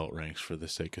with the belt ranks for the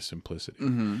sake of simplicity.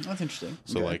 That's interesting.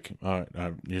 So, like,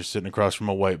 you're sitting across from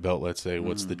a white belt, let's say.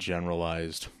 What's the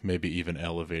generalized, maybe even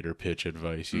elevator pitch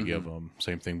advice you give them?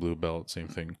 Same thing, blue belt, same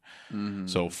thing.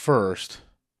 So, first,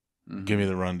 give me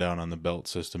the rundown on the belt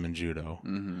system in judo.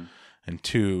 And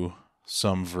two,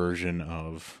 some version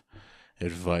of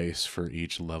advice for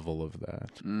each level of that.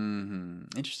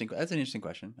 Interesting. That's an interesting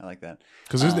question. I like that.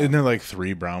 Because isn't there like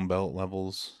 3 brown belt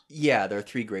levels? Yeah, there are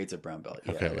 3 grades of brown belt.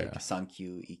 Yeah, okay, like yeah.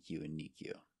 Sankyu, EQ, and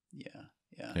Nikkyu.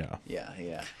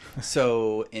 Yeah.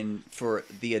 So for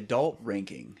the adult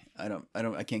ranking,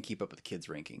 I can't keep up with the kids'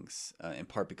 rankings. In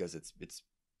part because it's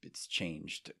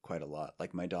changed quite a lot.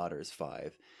 Like, my daughter is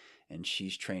 5, and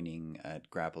she's training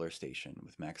at Grappler Station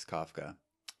with Max Kafka.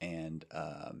 And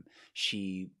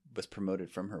she was promoted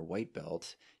from her white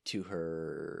belt to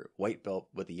her white belt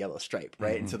with a yellow stripe,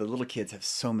 right? And so the little kids have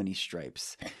so many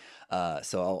stripes.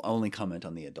 So I'll only comment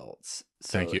on the adults.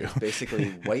 So Thank you. It's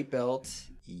basically white belt,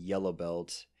 yellow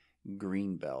belt,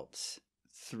 green belt,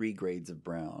 3 grades of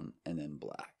brown, and then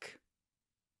black.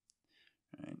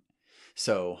 Right.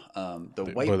 So the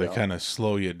white belt, they kind of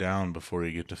slow you down before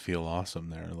you get to feel awesome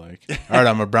there. Like, all right,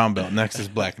 I'm a brown belt. Next is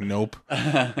black. Nope,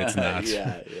 it's not.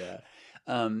 Yeah.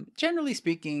 Generally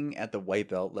speaking, at the white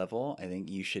belt level, I think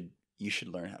you should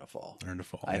learn how to fall. Learn to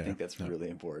fall. I think that's really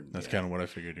important. That's kind of what I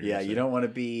figured. You don't want to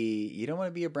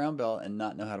be a brown belt and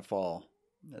not know how to fall.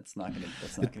 That's not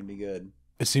gonna be good.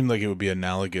 It seemed like it would be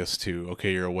analogous to,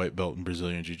 okay, you're a white belt in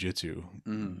Brazilian Jiu-Jitsu.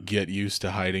 Get used to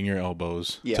hiding your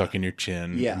elbows, tucking your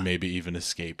chin, maybe even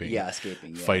escaping. Yeah,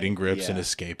 escaping. Yeah. Fighting grips and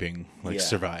escaping,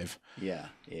 survive. Yeah.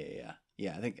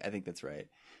 I think that's right.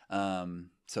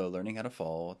 So learning how to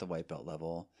fall at the white belt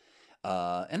level.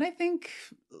 And I think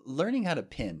learning how to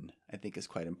pin, I think, is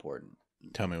quite important.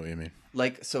 Tell me what you mean.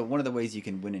 Like, so one of the ways you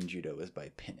can win in judo is by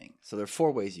pinning. So there are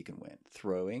 4 ways you can win: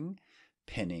 throwing,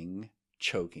 pinning,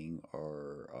 choking,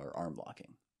 or arm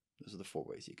blocking. Those are the 4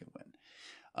 ways you can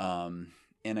win.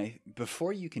 And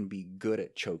before you can be good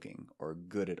at choking or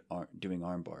good at doing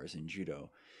arm bars in judo,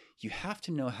 you have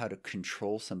to know how to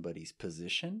control somebody's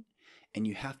position, and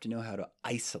you have to know how to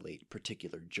isolate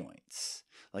particular joints.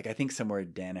 Like, I think somewhere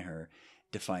Danaher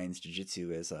defines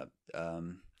jiu-jitsu as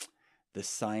the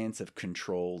science of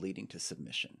control leading to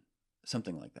submission.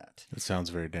 Something like that. It sounds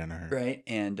very Danaher. Right.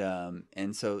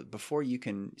 And so before you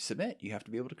can submit, you have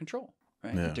to be able to control.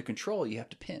 Right. Yeah. And to control, you have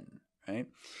to pin. Right.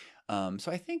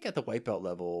 So I think at the white belt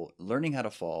level, learning how to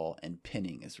fall and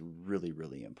pinning is really,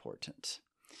 really important.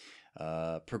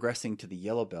 Progressing to the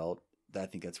yellow belt, I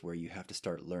think that's where you have to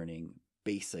start learning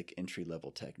basic entry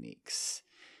level techniques.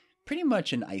 pretty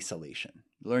much in isolation.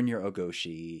 Learn your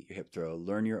ogoshi, your hip throw,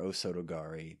 learn your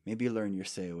osotogari, maybe learn your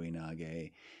seoi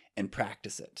nage, and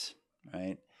practice it,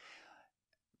 right?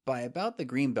 By about the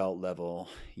green belt level,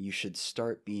 you should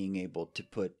start being able to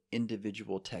put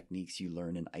individual techniques you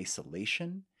learn in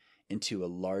isolation into a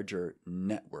larger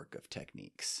network of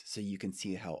techniques. So you can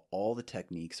see how all the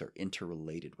techniques are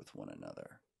interrelated with one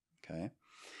another, okay?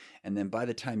 And then by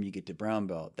the time you get to brown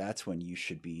belt, that's when you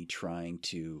should be trying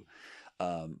to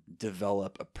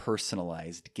develop a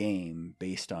personalized game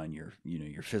based on your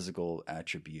physical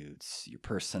attributes, your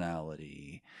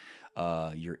personality,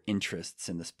 your interests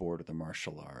in the sport or the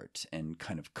martial art, and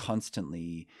kind of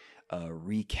constantly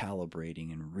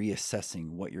recalibrating and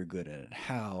reassessing what you're good at,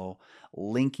 how,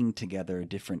 linking together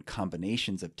different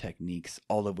combinations of techniques,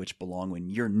 all of which belong in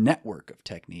your network of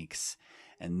techniques,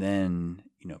 and then,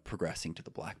 progressing to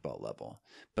the black belt level.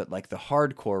 But like the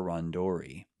hardcore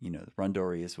randori,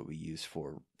 randori is what we use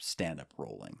for stand-up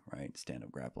rolling, right?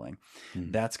 Stand-up grappling.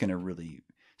 Mm-hmm. That's going to really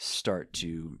start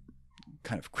to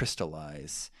kind of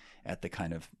crystallize at the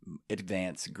kind of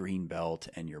advanced green belt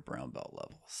and your brown belt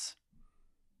levels.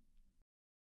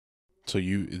 So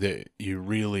you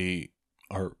really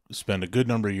spend a good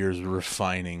number of years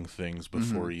refining things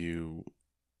before mm-hmm.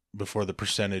 Before the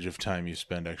percentage of time you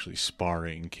spend actually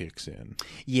sparring kicks in.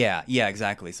 Yeah,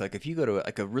 exactly. So like if you go to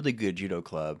like a really good judo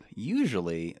club,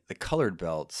 usually the colored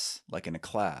belts, like in a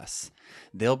class,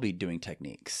 they'll be doing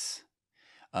techniques.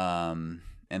 And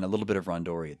a little bit of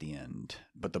randori at the end.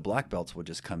 But the black belts will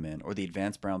just come in, or the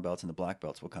advanced brown belts and the black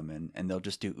belts will come in, and they'll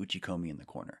just do uchikomi in the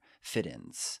corner,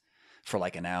 fit-ins, for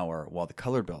like an hour while the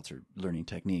colored belts are learning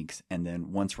techniques. And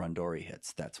then once randori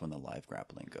hits, that's when the live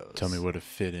grappling goes. Tell me what a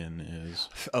fit-in is.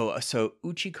 Oh, so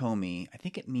uchikomi, I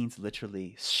think it means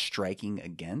literally striking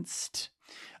against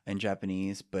in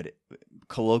Japanese, but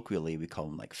colloquially we call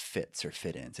them like fits or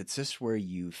fit-ins. It's just where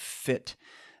you fit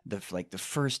the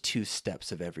first two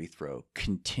steps of every throw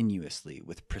continuously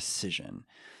with precision,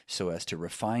 so as to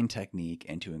refine technique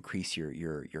and to increase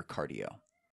your cardio.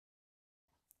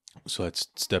 So that's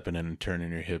stepping in and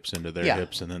turning your hips into their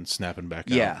hips and then snapping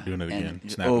back out, doing it again,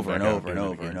 over and over and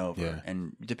over and over. Yeah.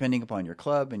 And depending upon your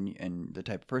club and the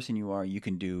type of person you are, you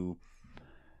can do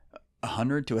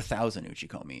 100 to 1,000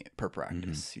 uchikomi per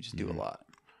practice. Mm-hmm. You just do a lot.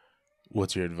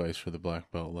 What's your advice for the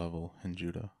black belt level in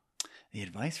judo? The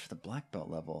advice for the black belt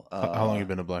level. How long have you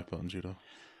been a black belt in judo?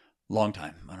 Long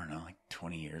time. I don't know, like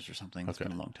 20 years or something. It's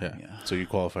been a long time. Yeah. So you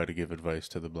qualify to give advice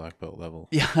to the black belt level.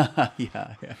 Yeah.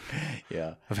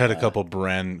 I've had a couple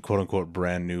quote unquote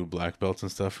brand new black belts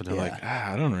and stuff, and they're like,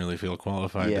 I don't really feel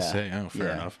qualified to say. Oh,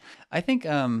 fair enough. I think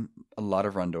a lot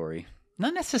of randori,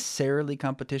 not necessarily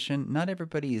competition. Not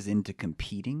everybody is into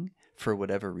competing for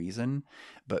whatever reason,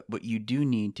 but what you do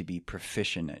need to be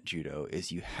proficient at judo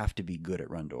is you have to be good at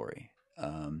randori.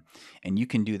 And you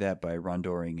can do that by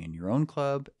randoring in your own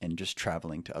club and just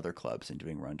traveling to other clubs and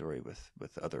doing randori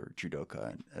with other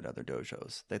judoka at other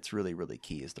dojos. That's really, really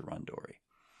key, is the randori.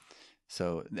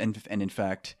 So, and in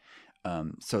fact,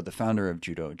 so the founder of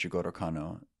judo, Jigoro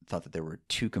Kano, thought that there were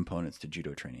two components to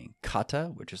judo training: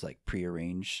 kata, which is like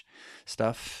prearranged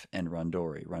stuff, and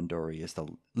randori. Randori is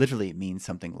literally it means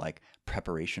something like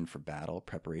preparation for battle,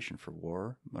 preparation for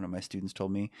war, one of my students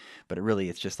told me, but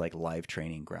it's just like live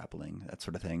training, grappling, that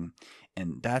sort of thing.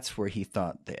 And that's where he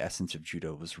thought the essence of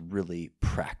judo was really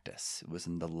practice. It was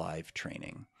in the live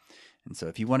training. And so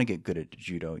if you want to get good at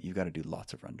judo, you've got to do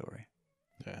lots of randori.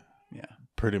 Yeah.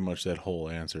 Pretty much that whole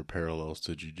answer parallels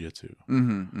to jiu-jitsu.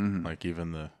 Like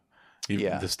even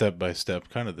the step-by-step,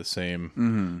 kind of the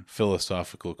same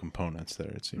philosophical components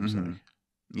there, it seems like.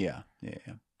 Yeah.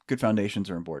 Good foundations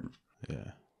are important.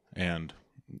 Yeah. And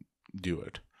do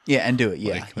it. Yeah, and do it,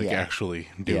 yeah. Like actually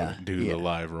do it. Do the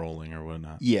live rolling or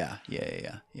whatnot. Yeah.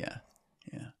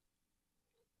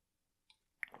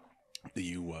 Do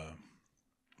you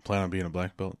plan on being a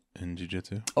black belt in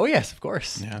jiu-jitsu? Oh, yes, of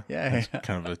course. Yeah. That's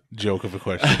kind of a joke of a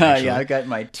question. Yeah, I've got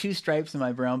my 2 stripes in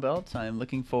my brown belt. I'm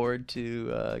looking forward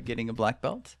to getting a black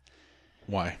belt.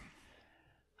 Why?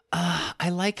 I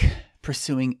like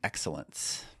pursuing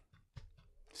excellence.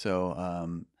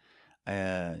 So,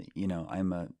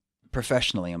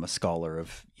 professionally, I'm a scholar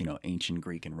of, ancient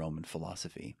Greek and Roman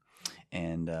philosophy.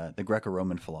 And the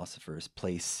Greco-Roman philosophers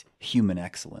place human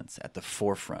excellence at the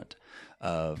forefront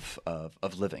of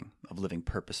living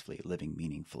purposefully, living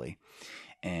meaningfully.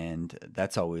 And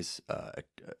that's always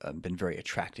been very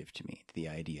attractive to me, the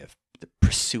idea of the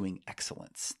pursuing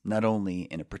excellence, not only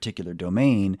in a particular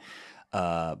domain,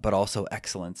 but also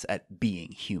excellence at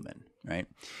being human, right?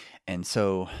 And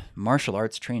so martial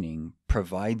arts training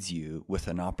provides you with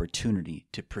an opportunity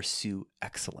to pursue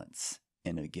excellence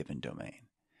in a given domain.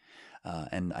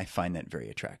 And I find that very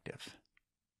attractive.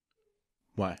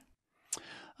 Why?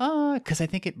 Because I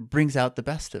think it brings out the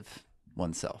best of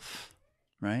oneself,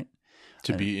 right?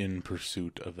 To be in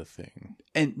pursuit of a thing.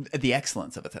 And the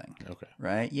excellence of a thing. Okay.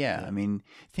 Right? Yeah. I mean,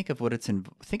 think of what's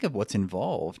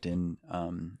involved in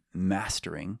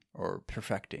mastering or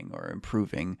perfecting or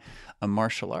improving a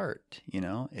martial art. You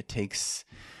know, it takes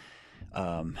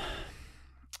one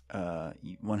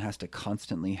has to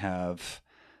constantly have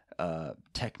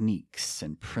techniques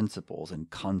and principles and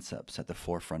concepts at the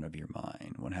forefront of your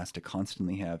mind. One has to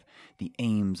constantly have the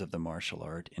aims of the martial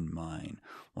art in mind.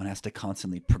 One has to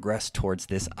constantly progress towards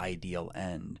this ideal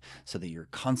end, so that you're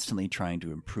constantly trying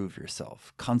to improve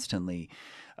yourself, constantly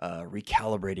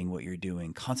recalibrating what you're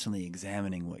doing, constantly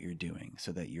examining what you're doing,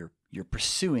 so that you're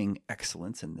pursuing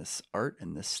excellence in this art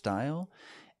and this style.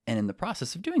 And in the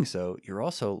process of doing so, you're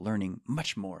also learning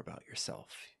much more about yourself,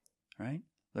 right?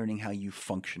 Learning how you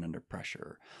function under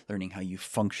pressure, learning how you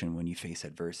function when you face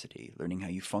adversity, learning how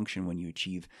you function when you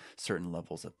achieve certain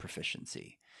levels of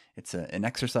proficiency. It's an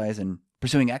exercise in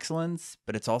pursuing excellence,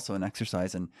 but it's also an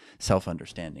exercise in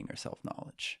self-understanding or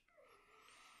self-knowledge.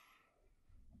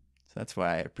 So that's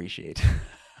why I appreciate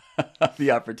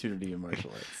the opportunity in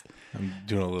martial arts. I'm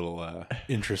doing a little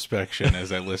introspection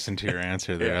as I listen to your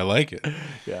answer there. Yeah. I like it.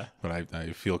 Yeah. But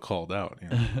I feel called out. You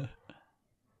know?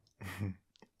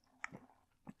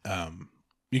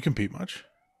 You compete much?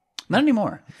 Not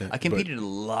anymore. Yeah, I competed a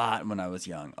lot when I was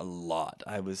young. A lot.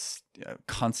 I was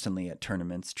constantly at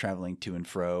tournaments, traveling to and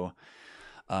fro.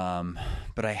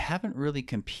 But I haven't really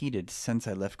competed since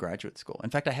I left graduate school. In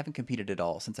fact, I haven't competed at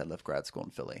all since I left grad school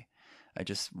in Philly. I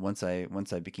just once I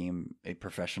became a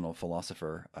professional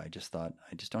philosopher, I just thought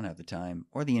I just don't have the time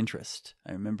or the interest.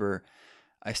 I remember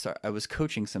I was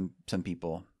coaching some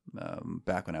people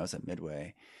back when I was at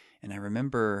Midway. And I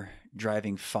remember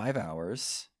driving 5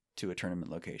 hours to a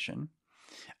tournament location.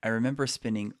 I remember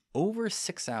spending over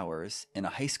 6 hours in a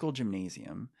high school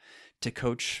gymnasium to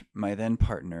coach my then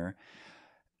partner,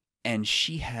 and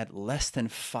she had less than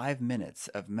 5 minutes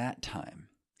of mat time.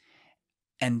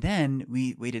 And then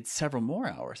we waited several more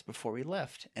hours before we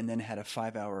left, and then had a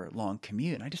 5-hour long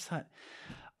commute. And I just thought,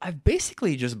 I've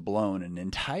basically just blown an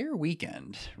entire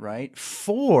weekend, right,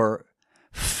 for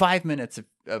 5 minutes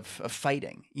of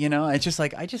fighting. You know, it's just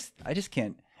like I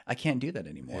can't do that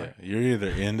anymore. Yeah, you're either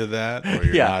into that or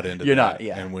you're not into that. You're not,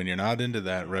 yeah. And when you're not into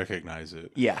that, recognize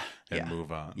it. Yeah. And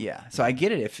move on. Yeah. So I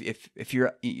get it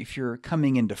if you're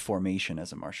coming into formation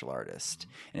as a martial artist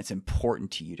and it's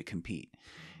important to you to compete.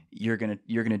 You're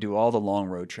gonna do all the long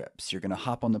road trips. You're gonna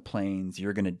hop on the planes.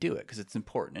 You're gonna do it because it's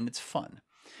important and it's fun.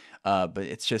 But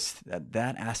it's just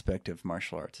that aspect of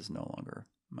martial arts is no longer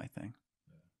my thing.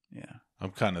 Yeah. I'm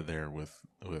kind of there with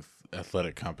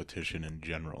athletic competition in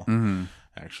general. Mm-hmm.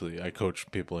 Actually, I coach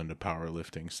people into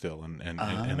powerlifting still, and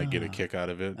I get a kick out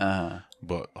of it.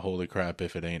 But holy crap,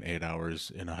 if it ain't 8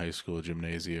 hours in a high school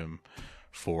gymnasium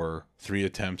for 3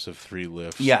 attempts of 3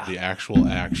 lifts, the actual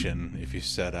action, if you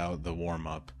set out the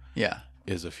warm-up,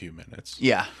 is a few minutes.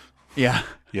 Yeah. Yeah.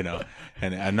 You know,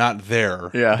 and I'm not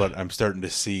there, Yeah. but I'm starting to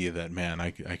see that, man,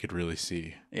 I could really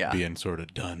see being sort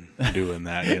of done doing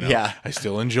that, you know. Yeah. I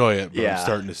still enjoy it, but Yeah. I'm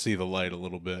starting to see the light a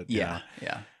little bit. You know?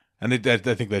 Yeah. And I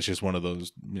think that's just one of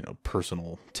those, you know,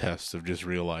 personal tests of just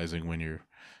realizing when you're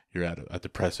at the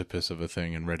precipice of a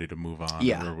thing and ready to move on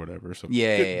or whatever. So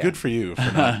good for you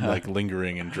for not like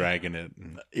lingering and dragging it.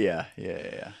 And... Yeah.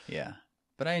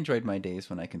 But I enjoyed my days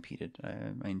when I competed.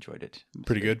 I enjoyed it.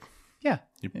 Pretty good. Yeah.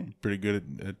 You're pretty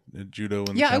good at judo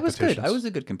and I was good. I was a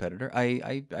good competitor.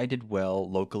 I did well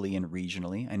locally and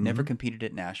regionally. I never competed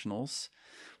at nationals,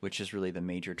 which is really the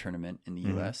major tournament in the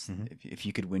U.S. Mm-hmm. If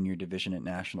you could win your division at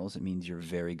nationals, it means you're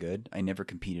very good. I never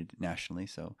competed nationally,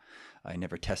 so I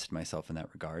never tested myself in that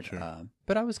regard. Sure.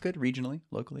 But I was good regionally,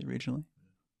 locally, regionally.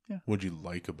 Yeah. What'd you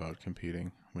like about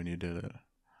competing when you did it?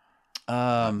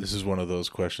 This is one of those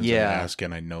questions I ask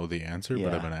and I know the answer,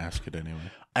 but I'm going to ask it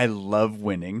anyway. I love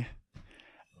winning.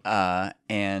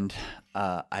 And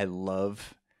I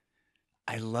love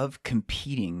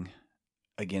competing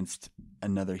against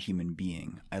another human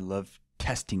being. I love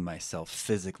testing myself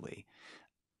physically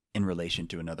in relation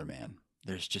to another man.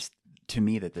 There's just, to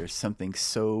me, that there's something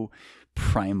so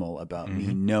primal about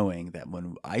me knowing that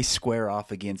when I square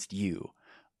off against you,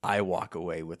 I walk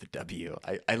away with a W.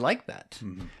 I like that.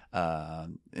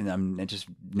 And I'm just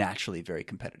naturally very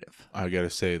competitive. I got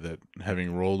to say that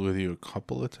having rolled with you a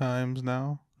couple of times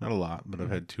now, not a lot, but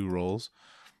I've had 2 rolls.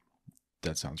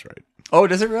 That sounds right. Oh,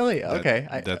 does it really? Okay.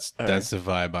 That's the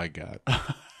vibe I got.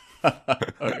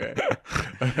 Okay.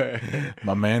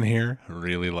 My man here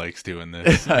really likes doing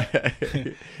this,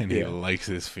 and he likes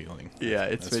this feeling. Yeah,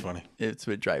 that's funny. It's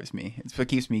what drives me. It's what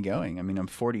keeps me going. I mean, I'm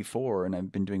 44, and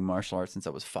I've been doing martial arts since I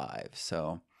was 5.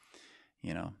 So,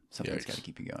 something's got to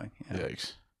keep you going. Yeah.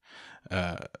 Yikes.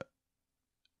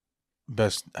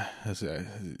 Best. This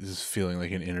is feeling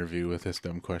like an interview with this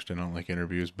dumb question. I don't like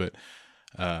interviews, but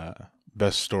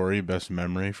best story, best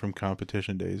memory from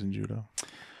competition days in judo.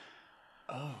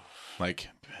 Oh, like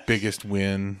biggest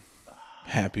win,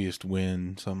 happiest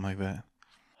win, something like that.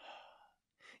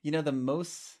 The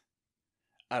most,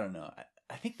 I don't know.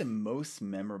 I think the most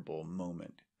memorable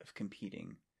moment of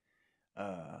competing, when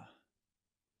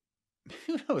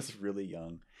I was really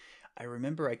young, I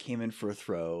remember I came in for a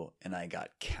throw and I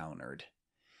got countered,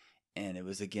 and it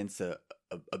was against a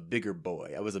bigger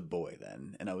boy. I was a boy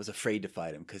then, and I was afraid to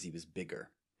fight him because he was bigger.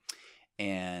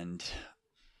 And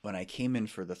when I came in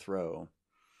for the throw,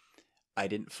 I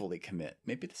didn't fully commit.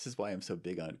 Maybe this is why I'm so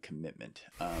big on commitment.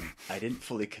 I didn't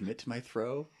fully commit to my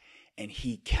throw, and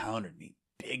he countered me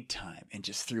big time and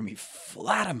just threw me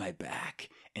flat on my back,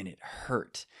 and it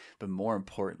hurt. But more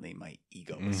importantly, my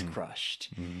ego was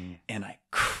crushed, and I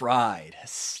cried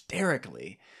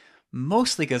hysterically,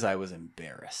 mostly because I was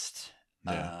embarrassed.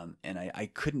 Yeah. And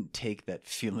I couldn't take that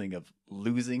feeling of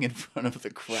losing in front of the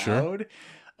crowd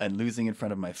and losing in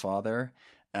front of my father.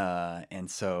 And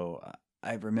so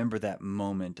I remember that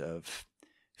moment of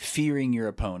fearing your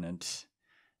opponent,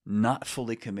 not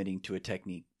fully committing to a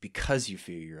technique because you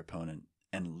fear your opponent,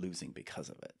 and losing because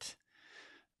of it.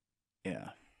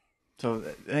 Yeah. So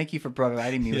thank you for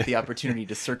providing me with the opportunity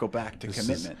to circle back to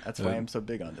commitment. That's why I'm so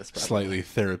big on this. Probably. Slightly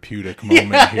therapeutic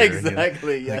moment here.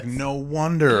 Exactly. Yes. Like, no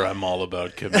wonder I'm all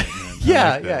about commitment.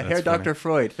 Yeah. Herr Dr.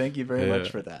 Freud, thank you very much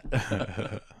for that.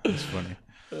 That's funny.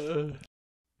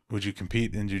 Would you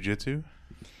compete in jiu-jitsu?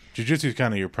 Jiu-jitsu is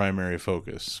kind of your primary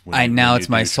focus. Now it's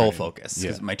my sole focus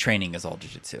because my training is all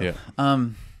jiu-jitsu. Yeah.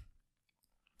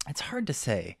 It's hard to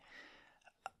say.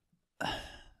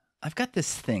 I've got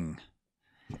this thing,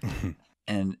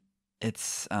 and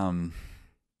it's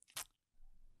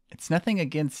nothing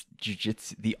against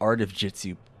jiu-jitsu, the art of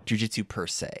jiu-jitsu per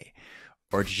se,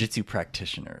 or jiu-jitsu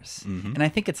practitioners. And I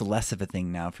think it's less of a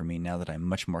thing now for me, now that I'm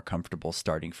much more comfortable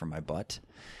starting from my butt.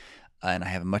 And I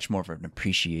have much more of an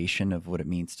appreciation of what it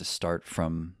means to start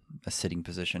from a sitting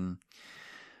position.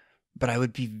 But I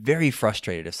would be very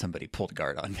frustrated if somebody pulled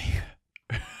guard on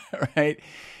me, right?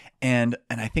 And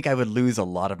I think I would lose a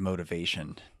lot of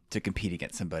motivation to compete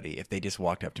against somebody if they just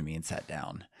walked up to me and sat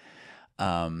down.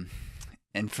 And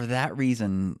for that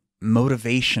reason,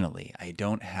 motivationally, I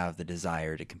don't have the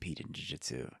desire to compete in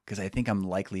jiu-jitsu because I think I'm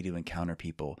likely to encounter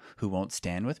people who won't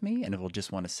stand with me and will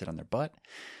just want to sit on their butt.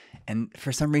 And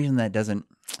for some reason, that doesn't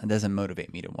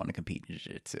motivate me to want to compete in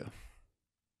jiu-jitsu.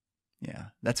 Yeah,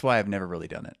 that's why I've never really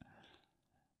done it.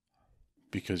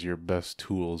 Because your best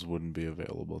tools wouldn't be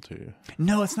available to you.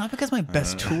 No, it's not because my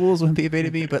best tools wouldn't be available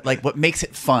to me, but like what makes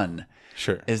it fun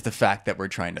is the fact that we're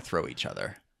trying to throw each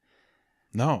other.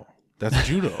 No, that's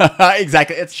judo.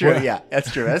 Exactly. It's true. Well, yeah, that's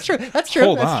true. That's true. That's true.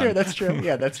 Hold that's on. true. That's true.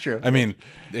 Yeah, that's true. I mean,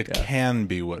 it can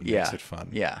be what makes it fun.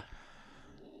 Yeah.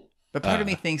 But part of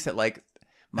me thinks that like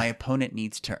my opponent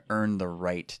needs to earn the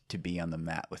right to be on the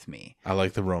mat with me. I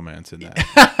like the romance in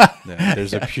that.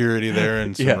 There's a purity there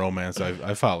and some romance.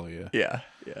 I follow you. Yeah.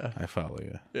 I follow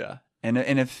you. Yeah. And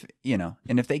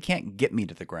if they can't get me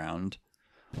to the ground,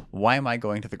 why am I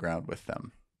going to the ground with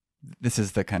them? This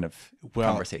is the kind of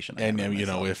conversation I have with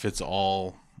myself. If it's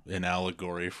all an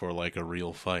allegory for like a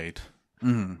real fight.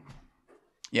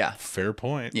 Yeah. Fair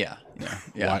point. Yeah.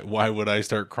 Why would I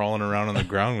start crawling around on the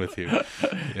ground with you?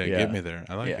 Get me there.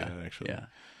 I like that actually. Yeah.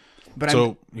 But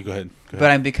you go ahead. But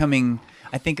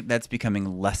I think that's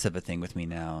becoming less of a thing with me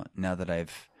now that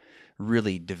I've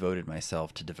really devoted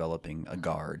myself to developing a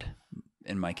guard,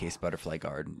 in my case, butterfly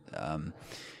guard.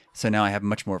 So now I have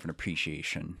much more of an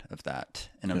appreciation of that.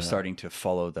 And I'm starting to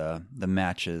follow the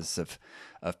matches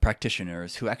of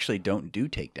practitioners who actually don't do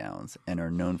takedowns and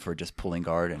are known for just pulling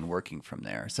guard and working from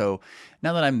there. So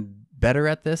now that I'm better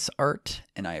at this art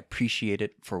and I appreciate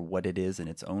it for what it is in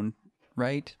its own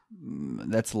right,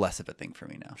 that's less of a thing for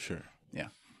me now. Sure. Yeah.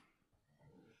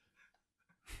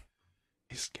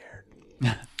 He's scared.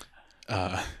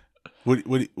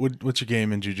 What's your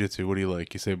game in jiu-jitsu? What do you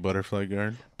like? You say butterfly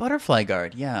guard? Butterfly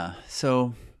guard, yeah.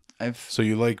 So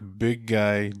you like big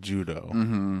guy judo.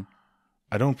 Mm-hmm.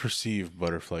 I don't perceive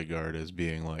butterfly guard as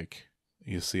being like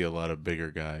you see a lot of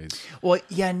bigger guys. Well,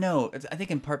 yeah, no. I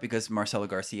think in part because Marcelo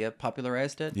Garcia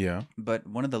popularized it. Yeah. But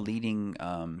one of the leading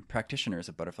practitioners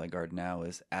of butterfly guard now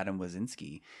is Adam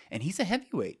Wazinski. And he's a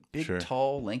heavyweight. Big,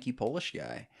 tall, lanky Polish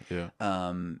guy. Yeah.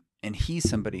 And he's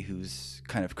somebody whose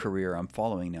kind of career I'm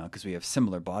following now because we have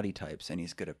similar body types, and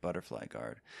he's good at butterfly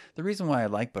guard. The reason why I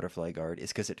like butterfly guard is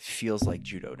because it feels like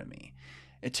judo to me.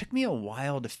 It took me a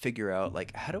while to figure out,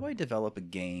 like, how do I develop a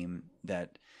game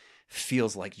that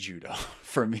feels like judo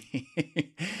for me?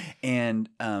 And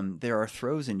there are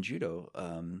throws in judo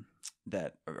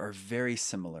that are very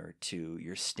similar to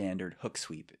your standard hook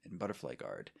sweep in butterfly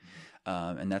guard,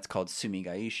 and that's called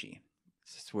sumigaishi.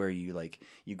 It's where you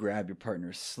grab your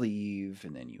partner's sleeve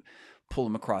and then you pull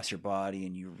them across your body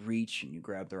and you reach and you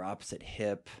grab their opposite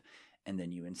hip and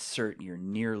then you insert your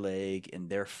near leg in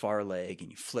their far leg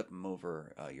and you flip them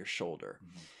over your shoulder.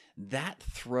 Mm-hmm. That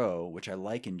throw, which I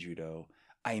like in judo,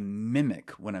 I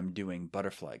mimic when I'm doing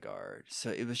butterfly guard.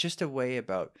 So it was just a way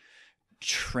about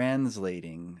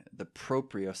translating the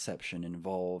proprioception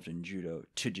involved in judo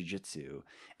to jiu-jitsu,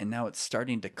 and now it's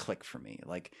starting to click for me.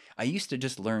 Like, I used to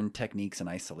just learn techniques in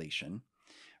isolation,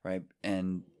 right?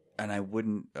 And I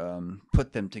wouldn't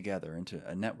put them together into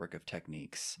a network of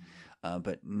techniques.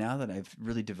 But now that I've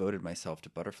really devoted myself to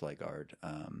butterfly guard,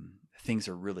 things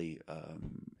are really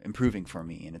improving for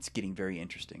me, and it's getting very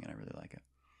interesting, and I really like it.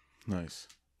 Nice.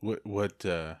 What's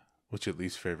your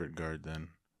least favorite guard then?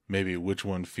 Maybe which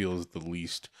one feels the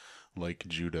least like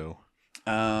judo?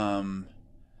 The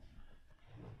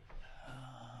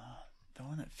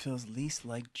one that feels least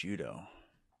like judo.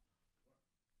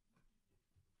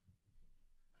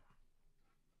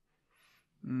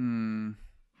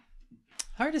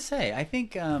 Hard to say. I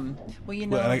think, I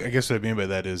guess what I mean by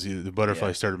that is the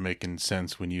butterfly started making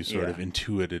sense when you sort of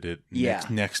intuited it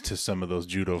next to some of those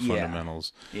judo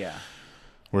fundamentals. Yeah.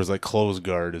 Whereas like closed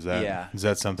guard, is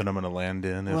that something I'm going to land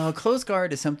in? Well, closed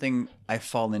guard is something I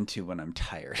fall into when I'm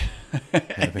tired. I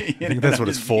think that's what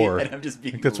it's for. I'm just being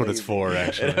I think that's lazy. what it's for,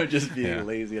 actually. And I'm just being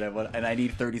lazy, and I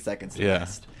need 30 seconds to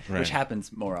rest, which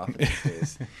happens more often these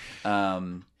days.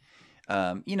 Some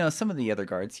of the other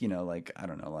guards, like, I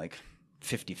don't know, like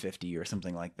 50-50 or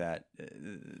something like that,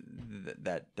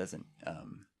 that doesn't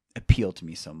appeal to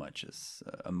me so much as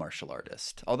a martial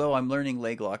artist. Although I'm learning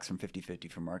leg locks from 50-50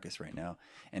 from Marcus right now,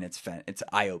 and it's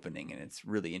eye-opening and it's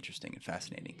really interesting and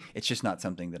fascinating. It's just not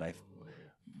something that I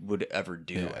would ever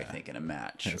do, I think, in a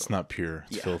match. It's not pure.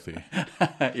 It's filthy.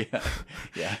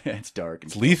 Yeah. It's dark.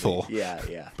 And it's lethal.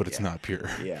 Yeah. But it's not pure.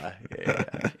 Yeah.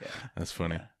 That's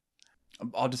funny. Yeah.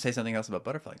 I'll just say something else about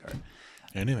butterfly guard.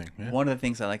 Anything. Yeah. One of the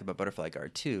things I like about butterfly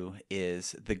guard too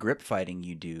is the grip fighting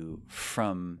you do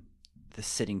from the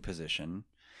sitting position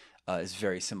is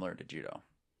very similar to judo.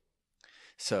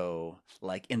 So,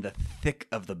 like in the thick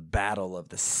of the battle of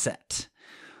the set,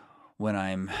 when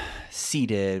I'm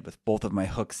seated with both of my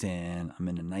hooks in, I'm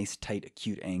in a nice tight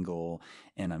acute angle,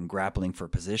 and I'm grappling for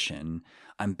position,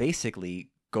 I'm basically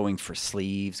going for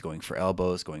sleeves, going for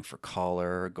elbows, going for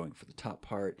collar, going for the top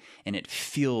part, and it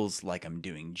feels like I'm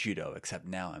doing judo, except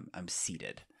now I'm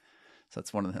seated. So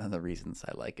that's one of the reasons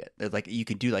I like it. It's like you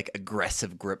could do like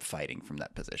aggressive grip fighting from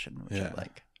that position, which I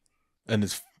like. And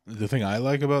it's the thing I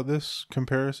like about this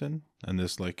comparison and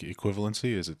this like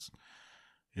equivalency is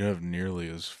you don't have nearly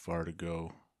as far to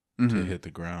go to hit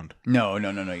the ground. No,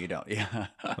 you don't. Yeah.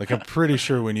 Like I'm pretty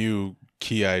sure when you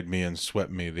key-eyed me and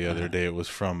swept me the other day, it was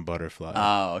from butterfly.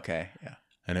 Oh, okay. Yeah.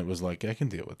 And it was like, I can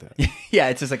deal with that. Yeah,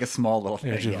 it's just like a small little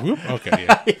thing. Just, whoop, okay,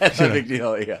 yeah. It's no big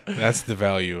deal, yeah. That's the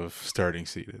value of starting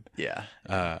seated. Yeah.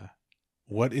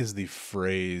 What is the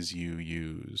phrase you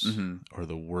use or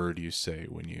the word you say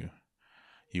when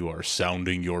you are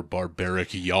sounding your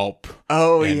barbaric yelp?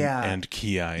 Oh, and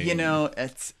key-eyeing?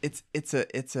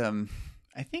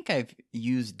 I think I've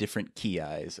used different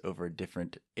key-eyes over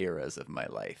different eras of my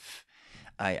life.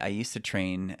 I used to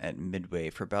train at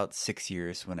Midway for about 6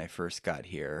 years when I first got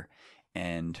here.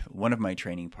 And one of my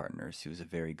training partners, who's a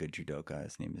very good judoka,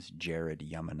 his name is Jared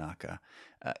Yamanaka,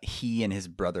 he and his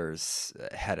brothers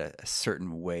had a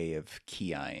certain way of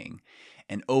key-eyeing.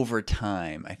 And over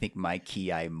time, I think my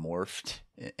key-eye morphed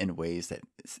in ways that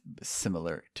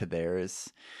similar to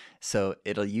theirs. So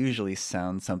it'll usually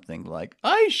sound something like,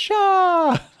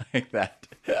 Aisha! Like that.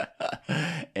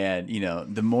 And,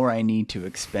 the more I need to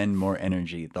expend more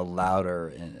energy, the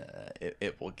louder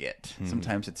it will get.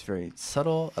 Sometimes it's very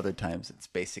subtle. Other times it's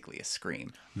basically a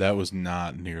scream. That was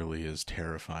not nearly as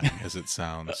terrifying as it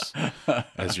sounds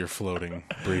as you're floating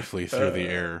briefly through the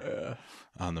air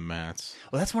on the mats.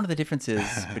 Well, that's one of the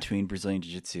differences between Brazilian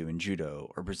Jiu-Jitsu and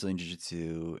Judo, or Brazilian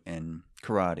Jiu-Jitsu and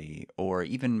Karate, or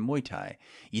even Muay Thai.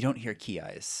 You don't hear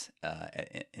ki-eyes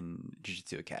in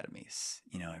Jiu-Jitsu academies.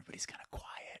 Everybody's kind of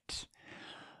quiet,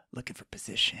 looking for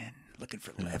position, looking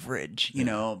for leverage,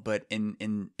 But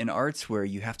in arts where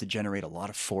you have to generate a lot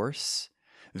of force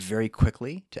very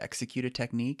quickly to execute a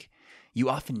technique, you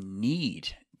often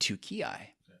need to ki.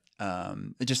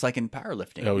 Just like in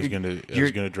powerlifting. I was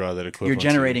gonna draw that equivalent.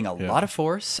 You're generating a lot of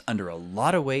force under a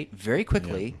lot of weight very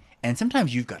quickly, and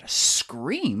sometimes you've got to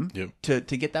scream to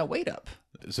get that weight up.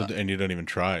 So, and you don't even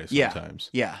try sometimes.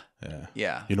 Yeah.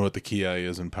 You know what the ki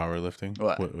is in powerlifting?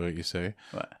 What you say?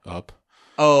 What? Up.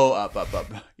 Oh, up.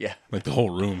 Yeah. Like the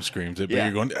whole room screams it, but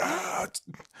you're going, ah!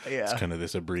 Yeah. It's kind of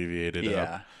this abbreviated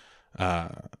Yeah.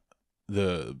 up.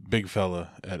 The big fella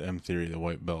at M Theory, the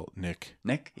white belt, Nick,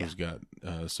 who's got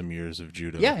some years of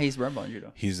judo. Yeah, he's red belt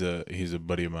judo. He's a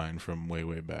buddy of mine from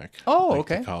way back. Oh, like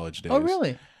okay. The college days. Oh,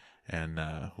 really? And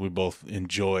we both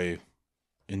enjoyed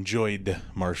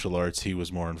martial arts. He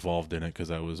was more involved in it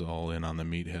because I was all in on the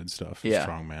meathead stuff,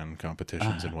 strongman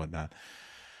competitions and whatnot.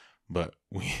 But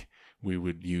we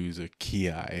would use a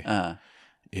ki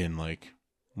in like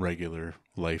regular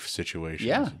life situations.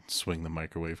 Yeah. Swing the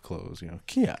microwave close,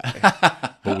 ki.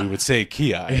 But we would say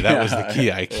ki. That was the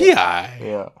ki. Ki.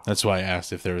 Yeah. That's why I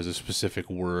asked if there was a specific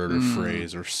word or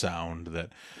phrase or sound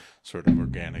that sort of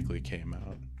organically came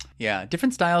out. Yeah.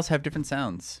 Different styles have different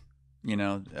sounds.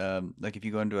 Like if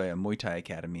you go into a Muay Thai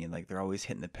academy, like they're always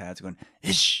hitting the pads going,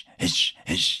 ish, ish,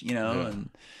 ish, and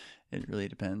it really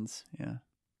depends. Yeah.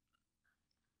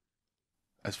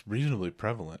 That's reasonably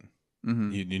prevalent.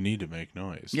 Mm-hmm. You need to make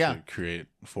noise to create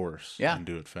force and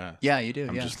do it fast. Yeah, you do.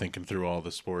 I'm just thinking through all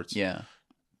the sports. Yeah.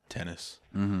 Tennis.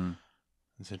 Mm-hmm.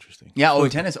 It's interesting. Yeah. Oh,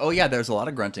 tennis. Oh, yeah. There's a lot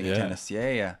of grunting in tennis.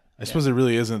 Yeah. I suppose it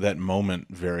really isn't that moment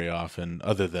very often,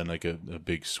 other than like a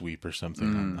big sweep or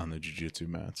something on the jiu-jitsu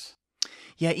mats.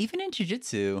 Yeah. Even in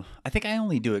jiu-jitsu, I think I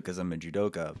only do it because I'm a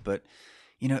judoka. But,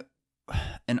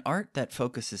 an art that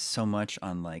focuses so much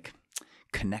on like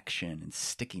connection and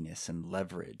stickiness and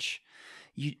leverage,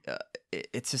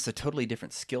 it's just a totally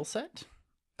different skill set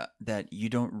that you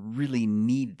don't really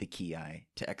need the ki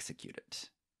to execute it,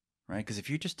 right? Because if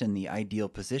you're just in the ideal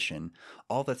position,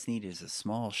 all that's needed is a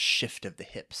small shift of the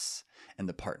hips and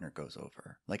the partner goes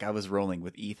over. Like I was rolling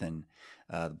with Ethan,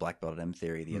 the black belt at M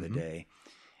Theory the other day,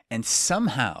 and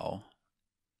somehow,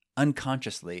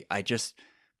 unconsciously, I just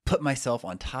put myself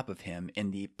on top of him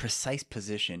in the precise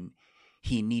position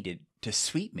he needed to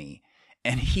sweep me.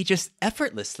 And he just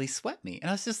effortlessly swept me. And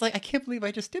I was just like, I can't believe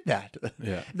I just did that.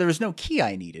 Yeah. There was no ki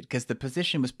I needed because the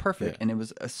position was perfect and it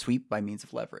was a sweep by means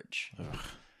of leverage. Ugh.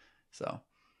 So.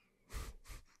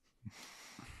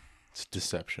 It's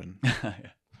deception.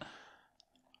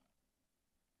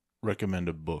 Recommend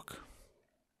a book.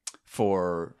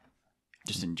 For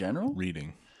just in general?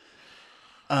 Reading.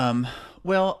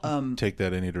 Take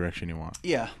that any direction you want.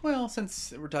 Yeah. Well,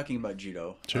 since we're talking about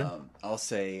judo, sure. I'll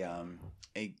say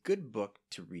a good book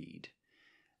to read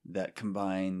that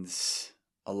combines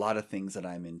a lot of things that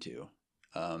I'm into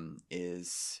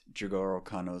is Jigoro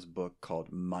Kano's book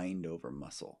called Mind Over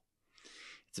Muscle.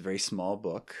 It's a very small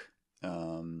book,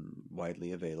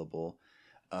 widely available,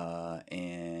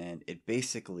 and it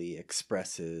basically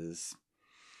expresses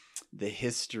the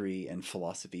history and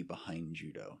philosophy behind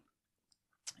judo.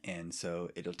 And so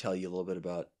it'll tell you a little bit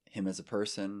about him as a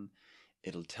person.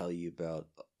 It'll tell you about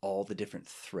all the different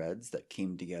threads that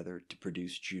came together to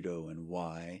produce judo and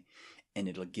why. And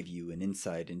it'll give you an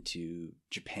insight into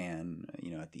Japan,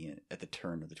 at the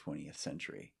turn of the 20th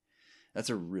century. That's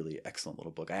a really excellent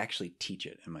little book. I actually teach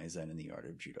it in my Zen in the Art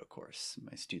of Judo course.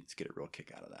 My students get a real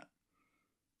kick out of that.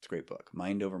 It's a great book.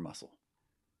 Mind Over Muscle.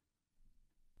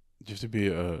 Do you have to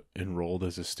be enrolled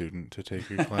as a student to take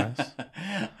your class?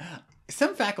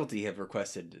 Some faculty have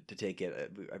requested to take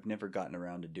it. I've never gotten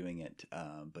around to doing it.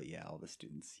 But yeah, all the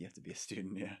students, you have to be a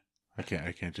student. Yeah.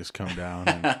 I can't just come down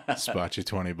and spot you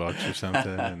 $20 or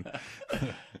something. And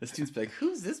the students be like,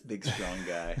 who's this big, strong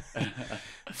guy?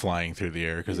 Flying through the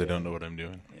air because I don't know what I'm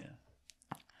doing.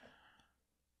 Yeah.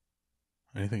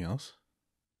 Anything else?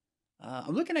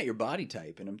 I'm looking at your body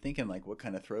type and I'm thinking like what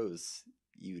kind of throws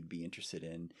you would be interested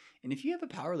in. And if you have a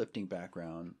powerlifting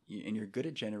background and you're good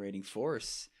at generating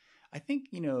force, I think,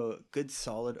 good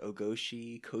solid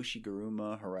ogoshi, koshi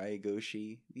garuma, harai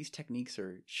goshi, these techniques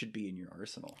should be in your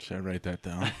arsenal. Should I write that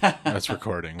down? That's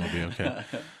recording. We'll be okay.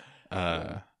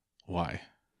 Why?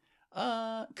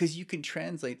 Because you can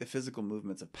translate the physical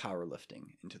movements of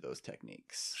powerlifting into those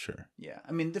techniques. Sure. Yeah.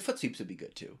 I mean, the foot sweeps would be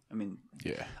good too. I mean,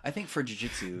 yeah. I think for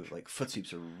jiu-jitsu, like foot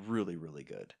sweeps are really, really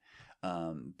good.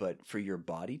 But for your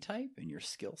body type and your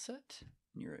skill set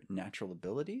and your natural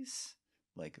abilities,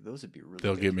 like those would be really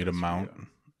They'll good get me to for mount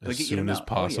you. as soon as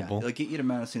possible. Oh, yeah. They'll get you to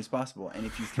mount as soon as possible. And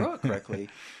if you throw it correctly,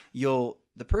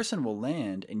 the person will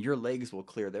land and your legs will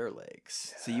clear their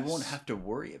legs. Yes. So you won't have to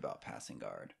worry about passing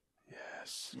guard.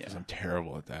 Yes. Because I'm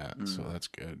terrible at that. So that's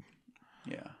good.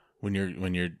 Yeah. When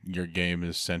your game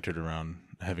is centered around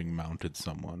having mounted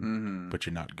someone, but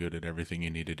you're not good at everything you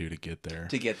need to do to get there.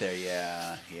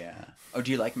 Yeah. Oh,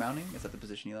 do you like mounting? Is that the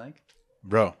position you like?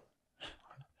 Bro,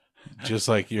 just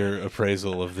like your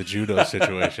appraisal of the judo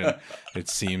situation, it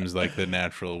seems like the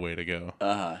natural way to go.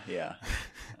 Yeah.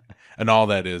 And all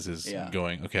that is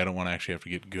going, okay, I don't want to actually have to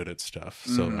get good at stuff.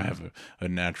 So I have a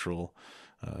natural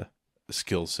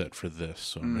skill set for this.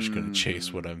 So I'm just going to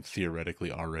chase what I'm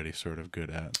theoretically already sort of good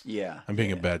at. Yeah. I'm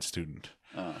being a bad student.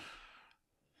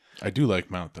 I do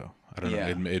like mount, though. I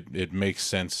don't know. It makes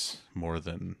sense more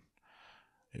than,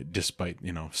 despite,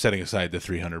 setting aside the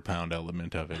 300-pound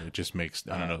element of it, it just makes,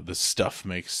 I don't know, the stuff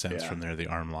makes sense from there, the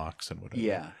arm locks and whatever.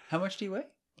 Yeah. How much do you weigh?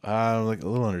 Like a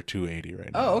little under 280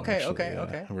 right now. Oh, okay, actually.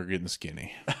 okay. We're getting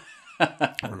skinny.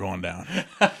 We're going down.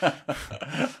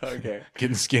 Okay.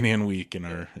 Getting skinny and weak in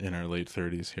our late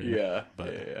 30s here. Yeah.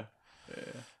 But yeah.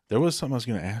 there was something I was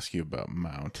going to ask you about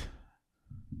mount.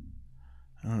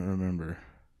 I don't remember.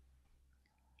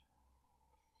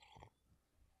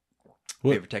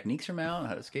 Favorite techniques for mount?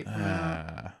 How to escape from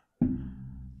mount?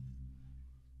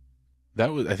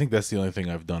 I think that's the only thing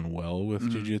I've done well with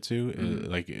jiu-jitsu.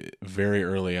 Like very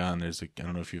early on, I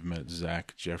don't know if you've met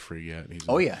Zach Jeffrey yet. He's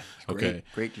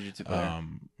great jiu-jitsu player.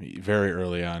 Very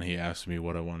early on, he asked me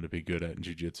what I wanted to be good at in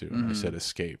jiu-jitsu, and I said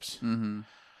escapes.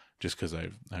 Just because I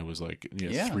was like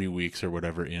 3 weeks or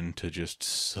whatever into just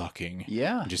sucking,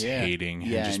 just hating,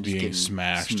 and just being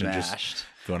smashed and just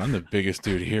going, I'm the biggest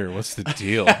dude here. What's the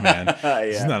deal, man?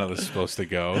 This is not how this is supposed to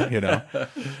go,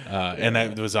 And I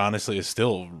was honestly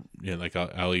still, like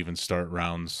I'll even start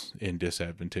rounds in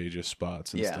disadvantageous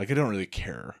spots. And like I don't really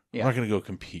care. I'm not going to go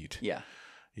compete.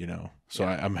 So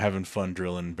I'm having fun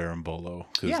drilling berimbolo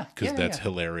because that's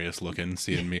hilarious looking,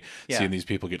 seeing these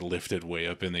people get lifted way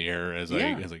up in the air as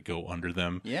I go under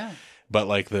them. But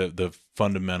like the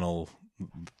fundamental,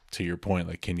 to your point,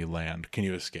 like, can you land? Can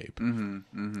you escape?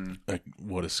 Like,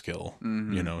 what a skill,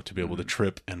 to be able to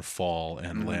trip and fall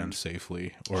and land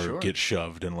safely, or get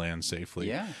shoved and land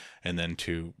safely. And then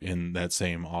to, in that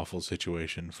same awful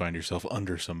situation, find yourself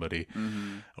under somebody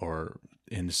or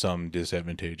in some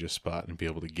disadvantageous spot and be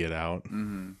able to get out.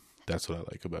 That's what I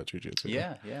like about jiu-jitsu.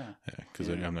 Because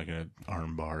I'm not going to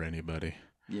arm bar anybody.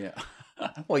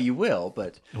 Well, you will,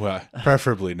 but... Well,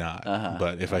 preferably not.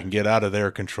 But if I can get out of their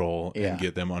control and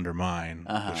get them under mine,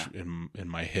 which in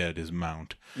my head is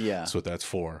mount. That's what that's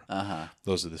for.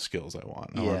 Those are the skills I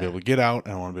want. I want to be able to get out,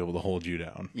 and I want to be able to hold you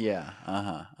down. You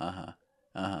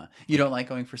don't like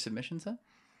going for submissions, then?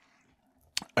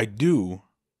 I do,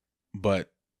 but...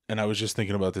 And I was just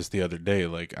thinking about this the other day.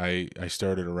 Like I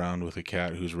started a round with a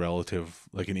cat who's relative,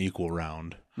 like an equal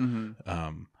round.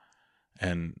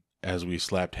 And as we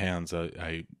slapped hands,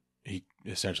 he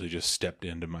essentially just stepped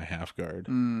into my half guard,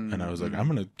 and I was like, I'm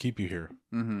gonna keep you here.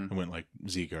 I went like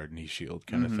Z guard, knee shield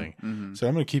kind of thing. So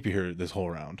I'm gonna keep you here this whole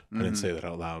round. I didn't say that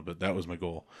out loud, but that was my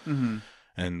goal.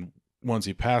 And once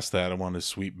he passed that, I wanted to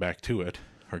sweep back to it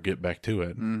or get back to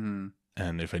it, and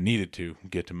if I needed to,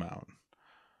 get to mount.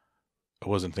 I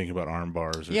wasn't thinking about arm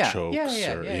bars or chokes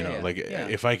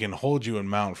if I can hold you in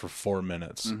mount for 4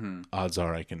 minutes, odds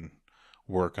are I can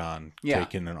work on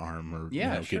taking an arm or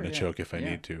getting a choke if I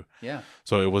need to.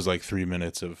 So it was like 3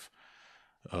 minutes of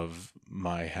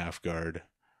my half guard.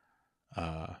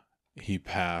 He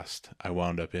passed. I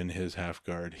wound up in his half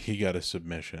guard. He got a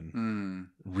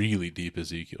submission, really deep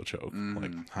Ezekiel choke.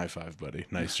 Like, high five, buddy.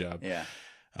 Nice job.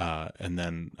 And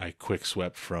then I quick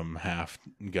swept from half,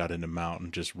 got into mount,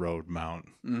 and just rode mount,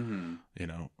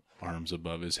 arms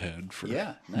above his head for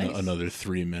another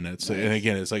 3 minutes. And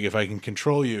again, it's like, if I can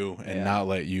control you and not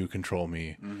let you control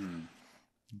me,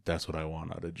 that's what I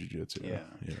want out of jiu-jitsu.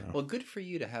 Well, good for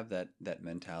you to have that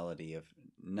mentality of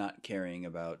not caring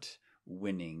about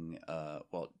winning,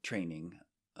 training,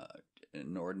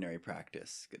 in ordinary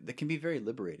practice. That can be very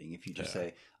liberating if you just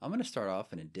say, I'm going to start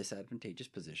off in a disadvantageous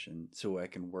position so I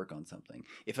can work on something.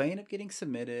 If I end up getting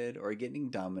submitted or getting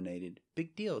dominated,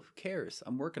 big deal. Who cares?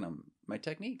 I'm working on my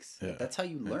techniques. That's how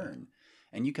you learn.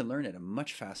 And you can learn at a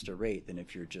much faster rate than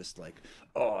if you're just like,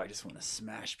 oh, I just want to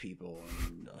smash people.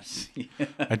 And,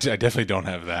 I definitely don't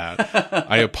have that.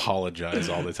 I apologize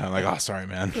all the time. Like, oh, sorry,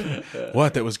 man.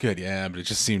 What? That was good. Yeah, but it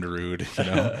just seemed rude,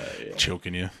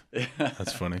 choking you.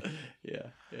 That's funny.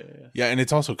 Yeah, and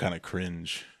it's also kind of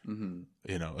cringe.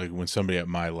 Like when somebody at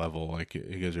my level, like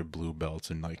you guys are blue belts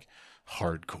and like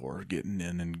hardcore getting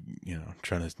in and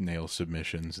trying to nail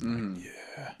submissions and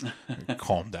like,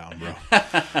 calm down, bro.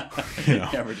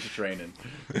 We're just training.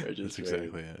 That's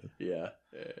exactly it. Yeah.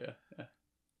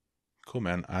 Cool,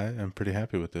 man. I am pretty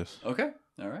happy with this. Okay.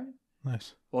 All right.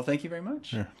 Nice. Well, thank you very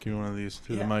much. Here, give me one of these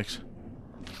through the mics.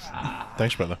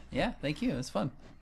 Thanks, brother. Yeah, thank you. It was fun.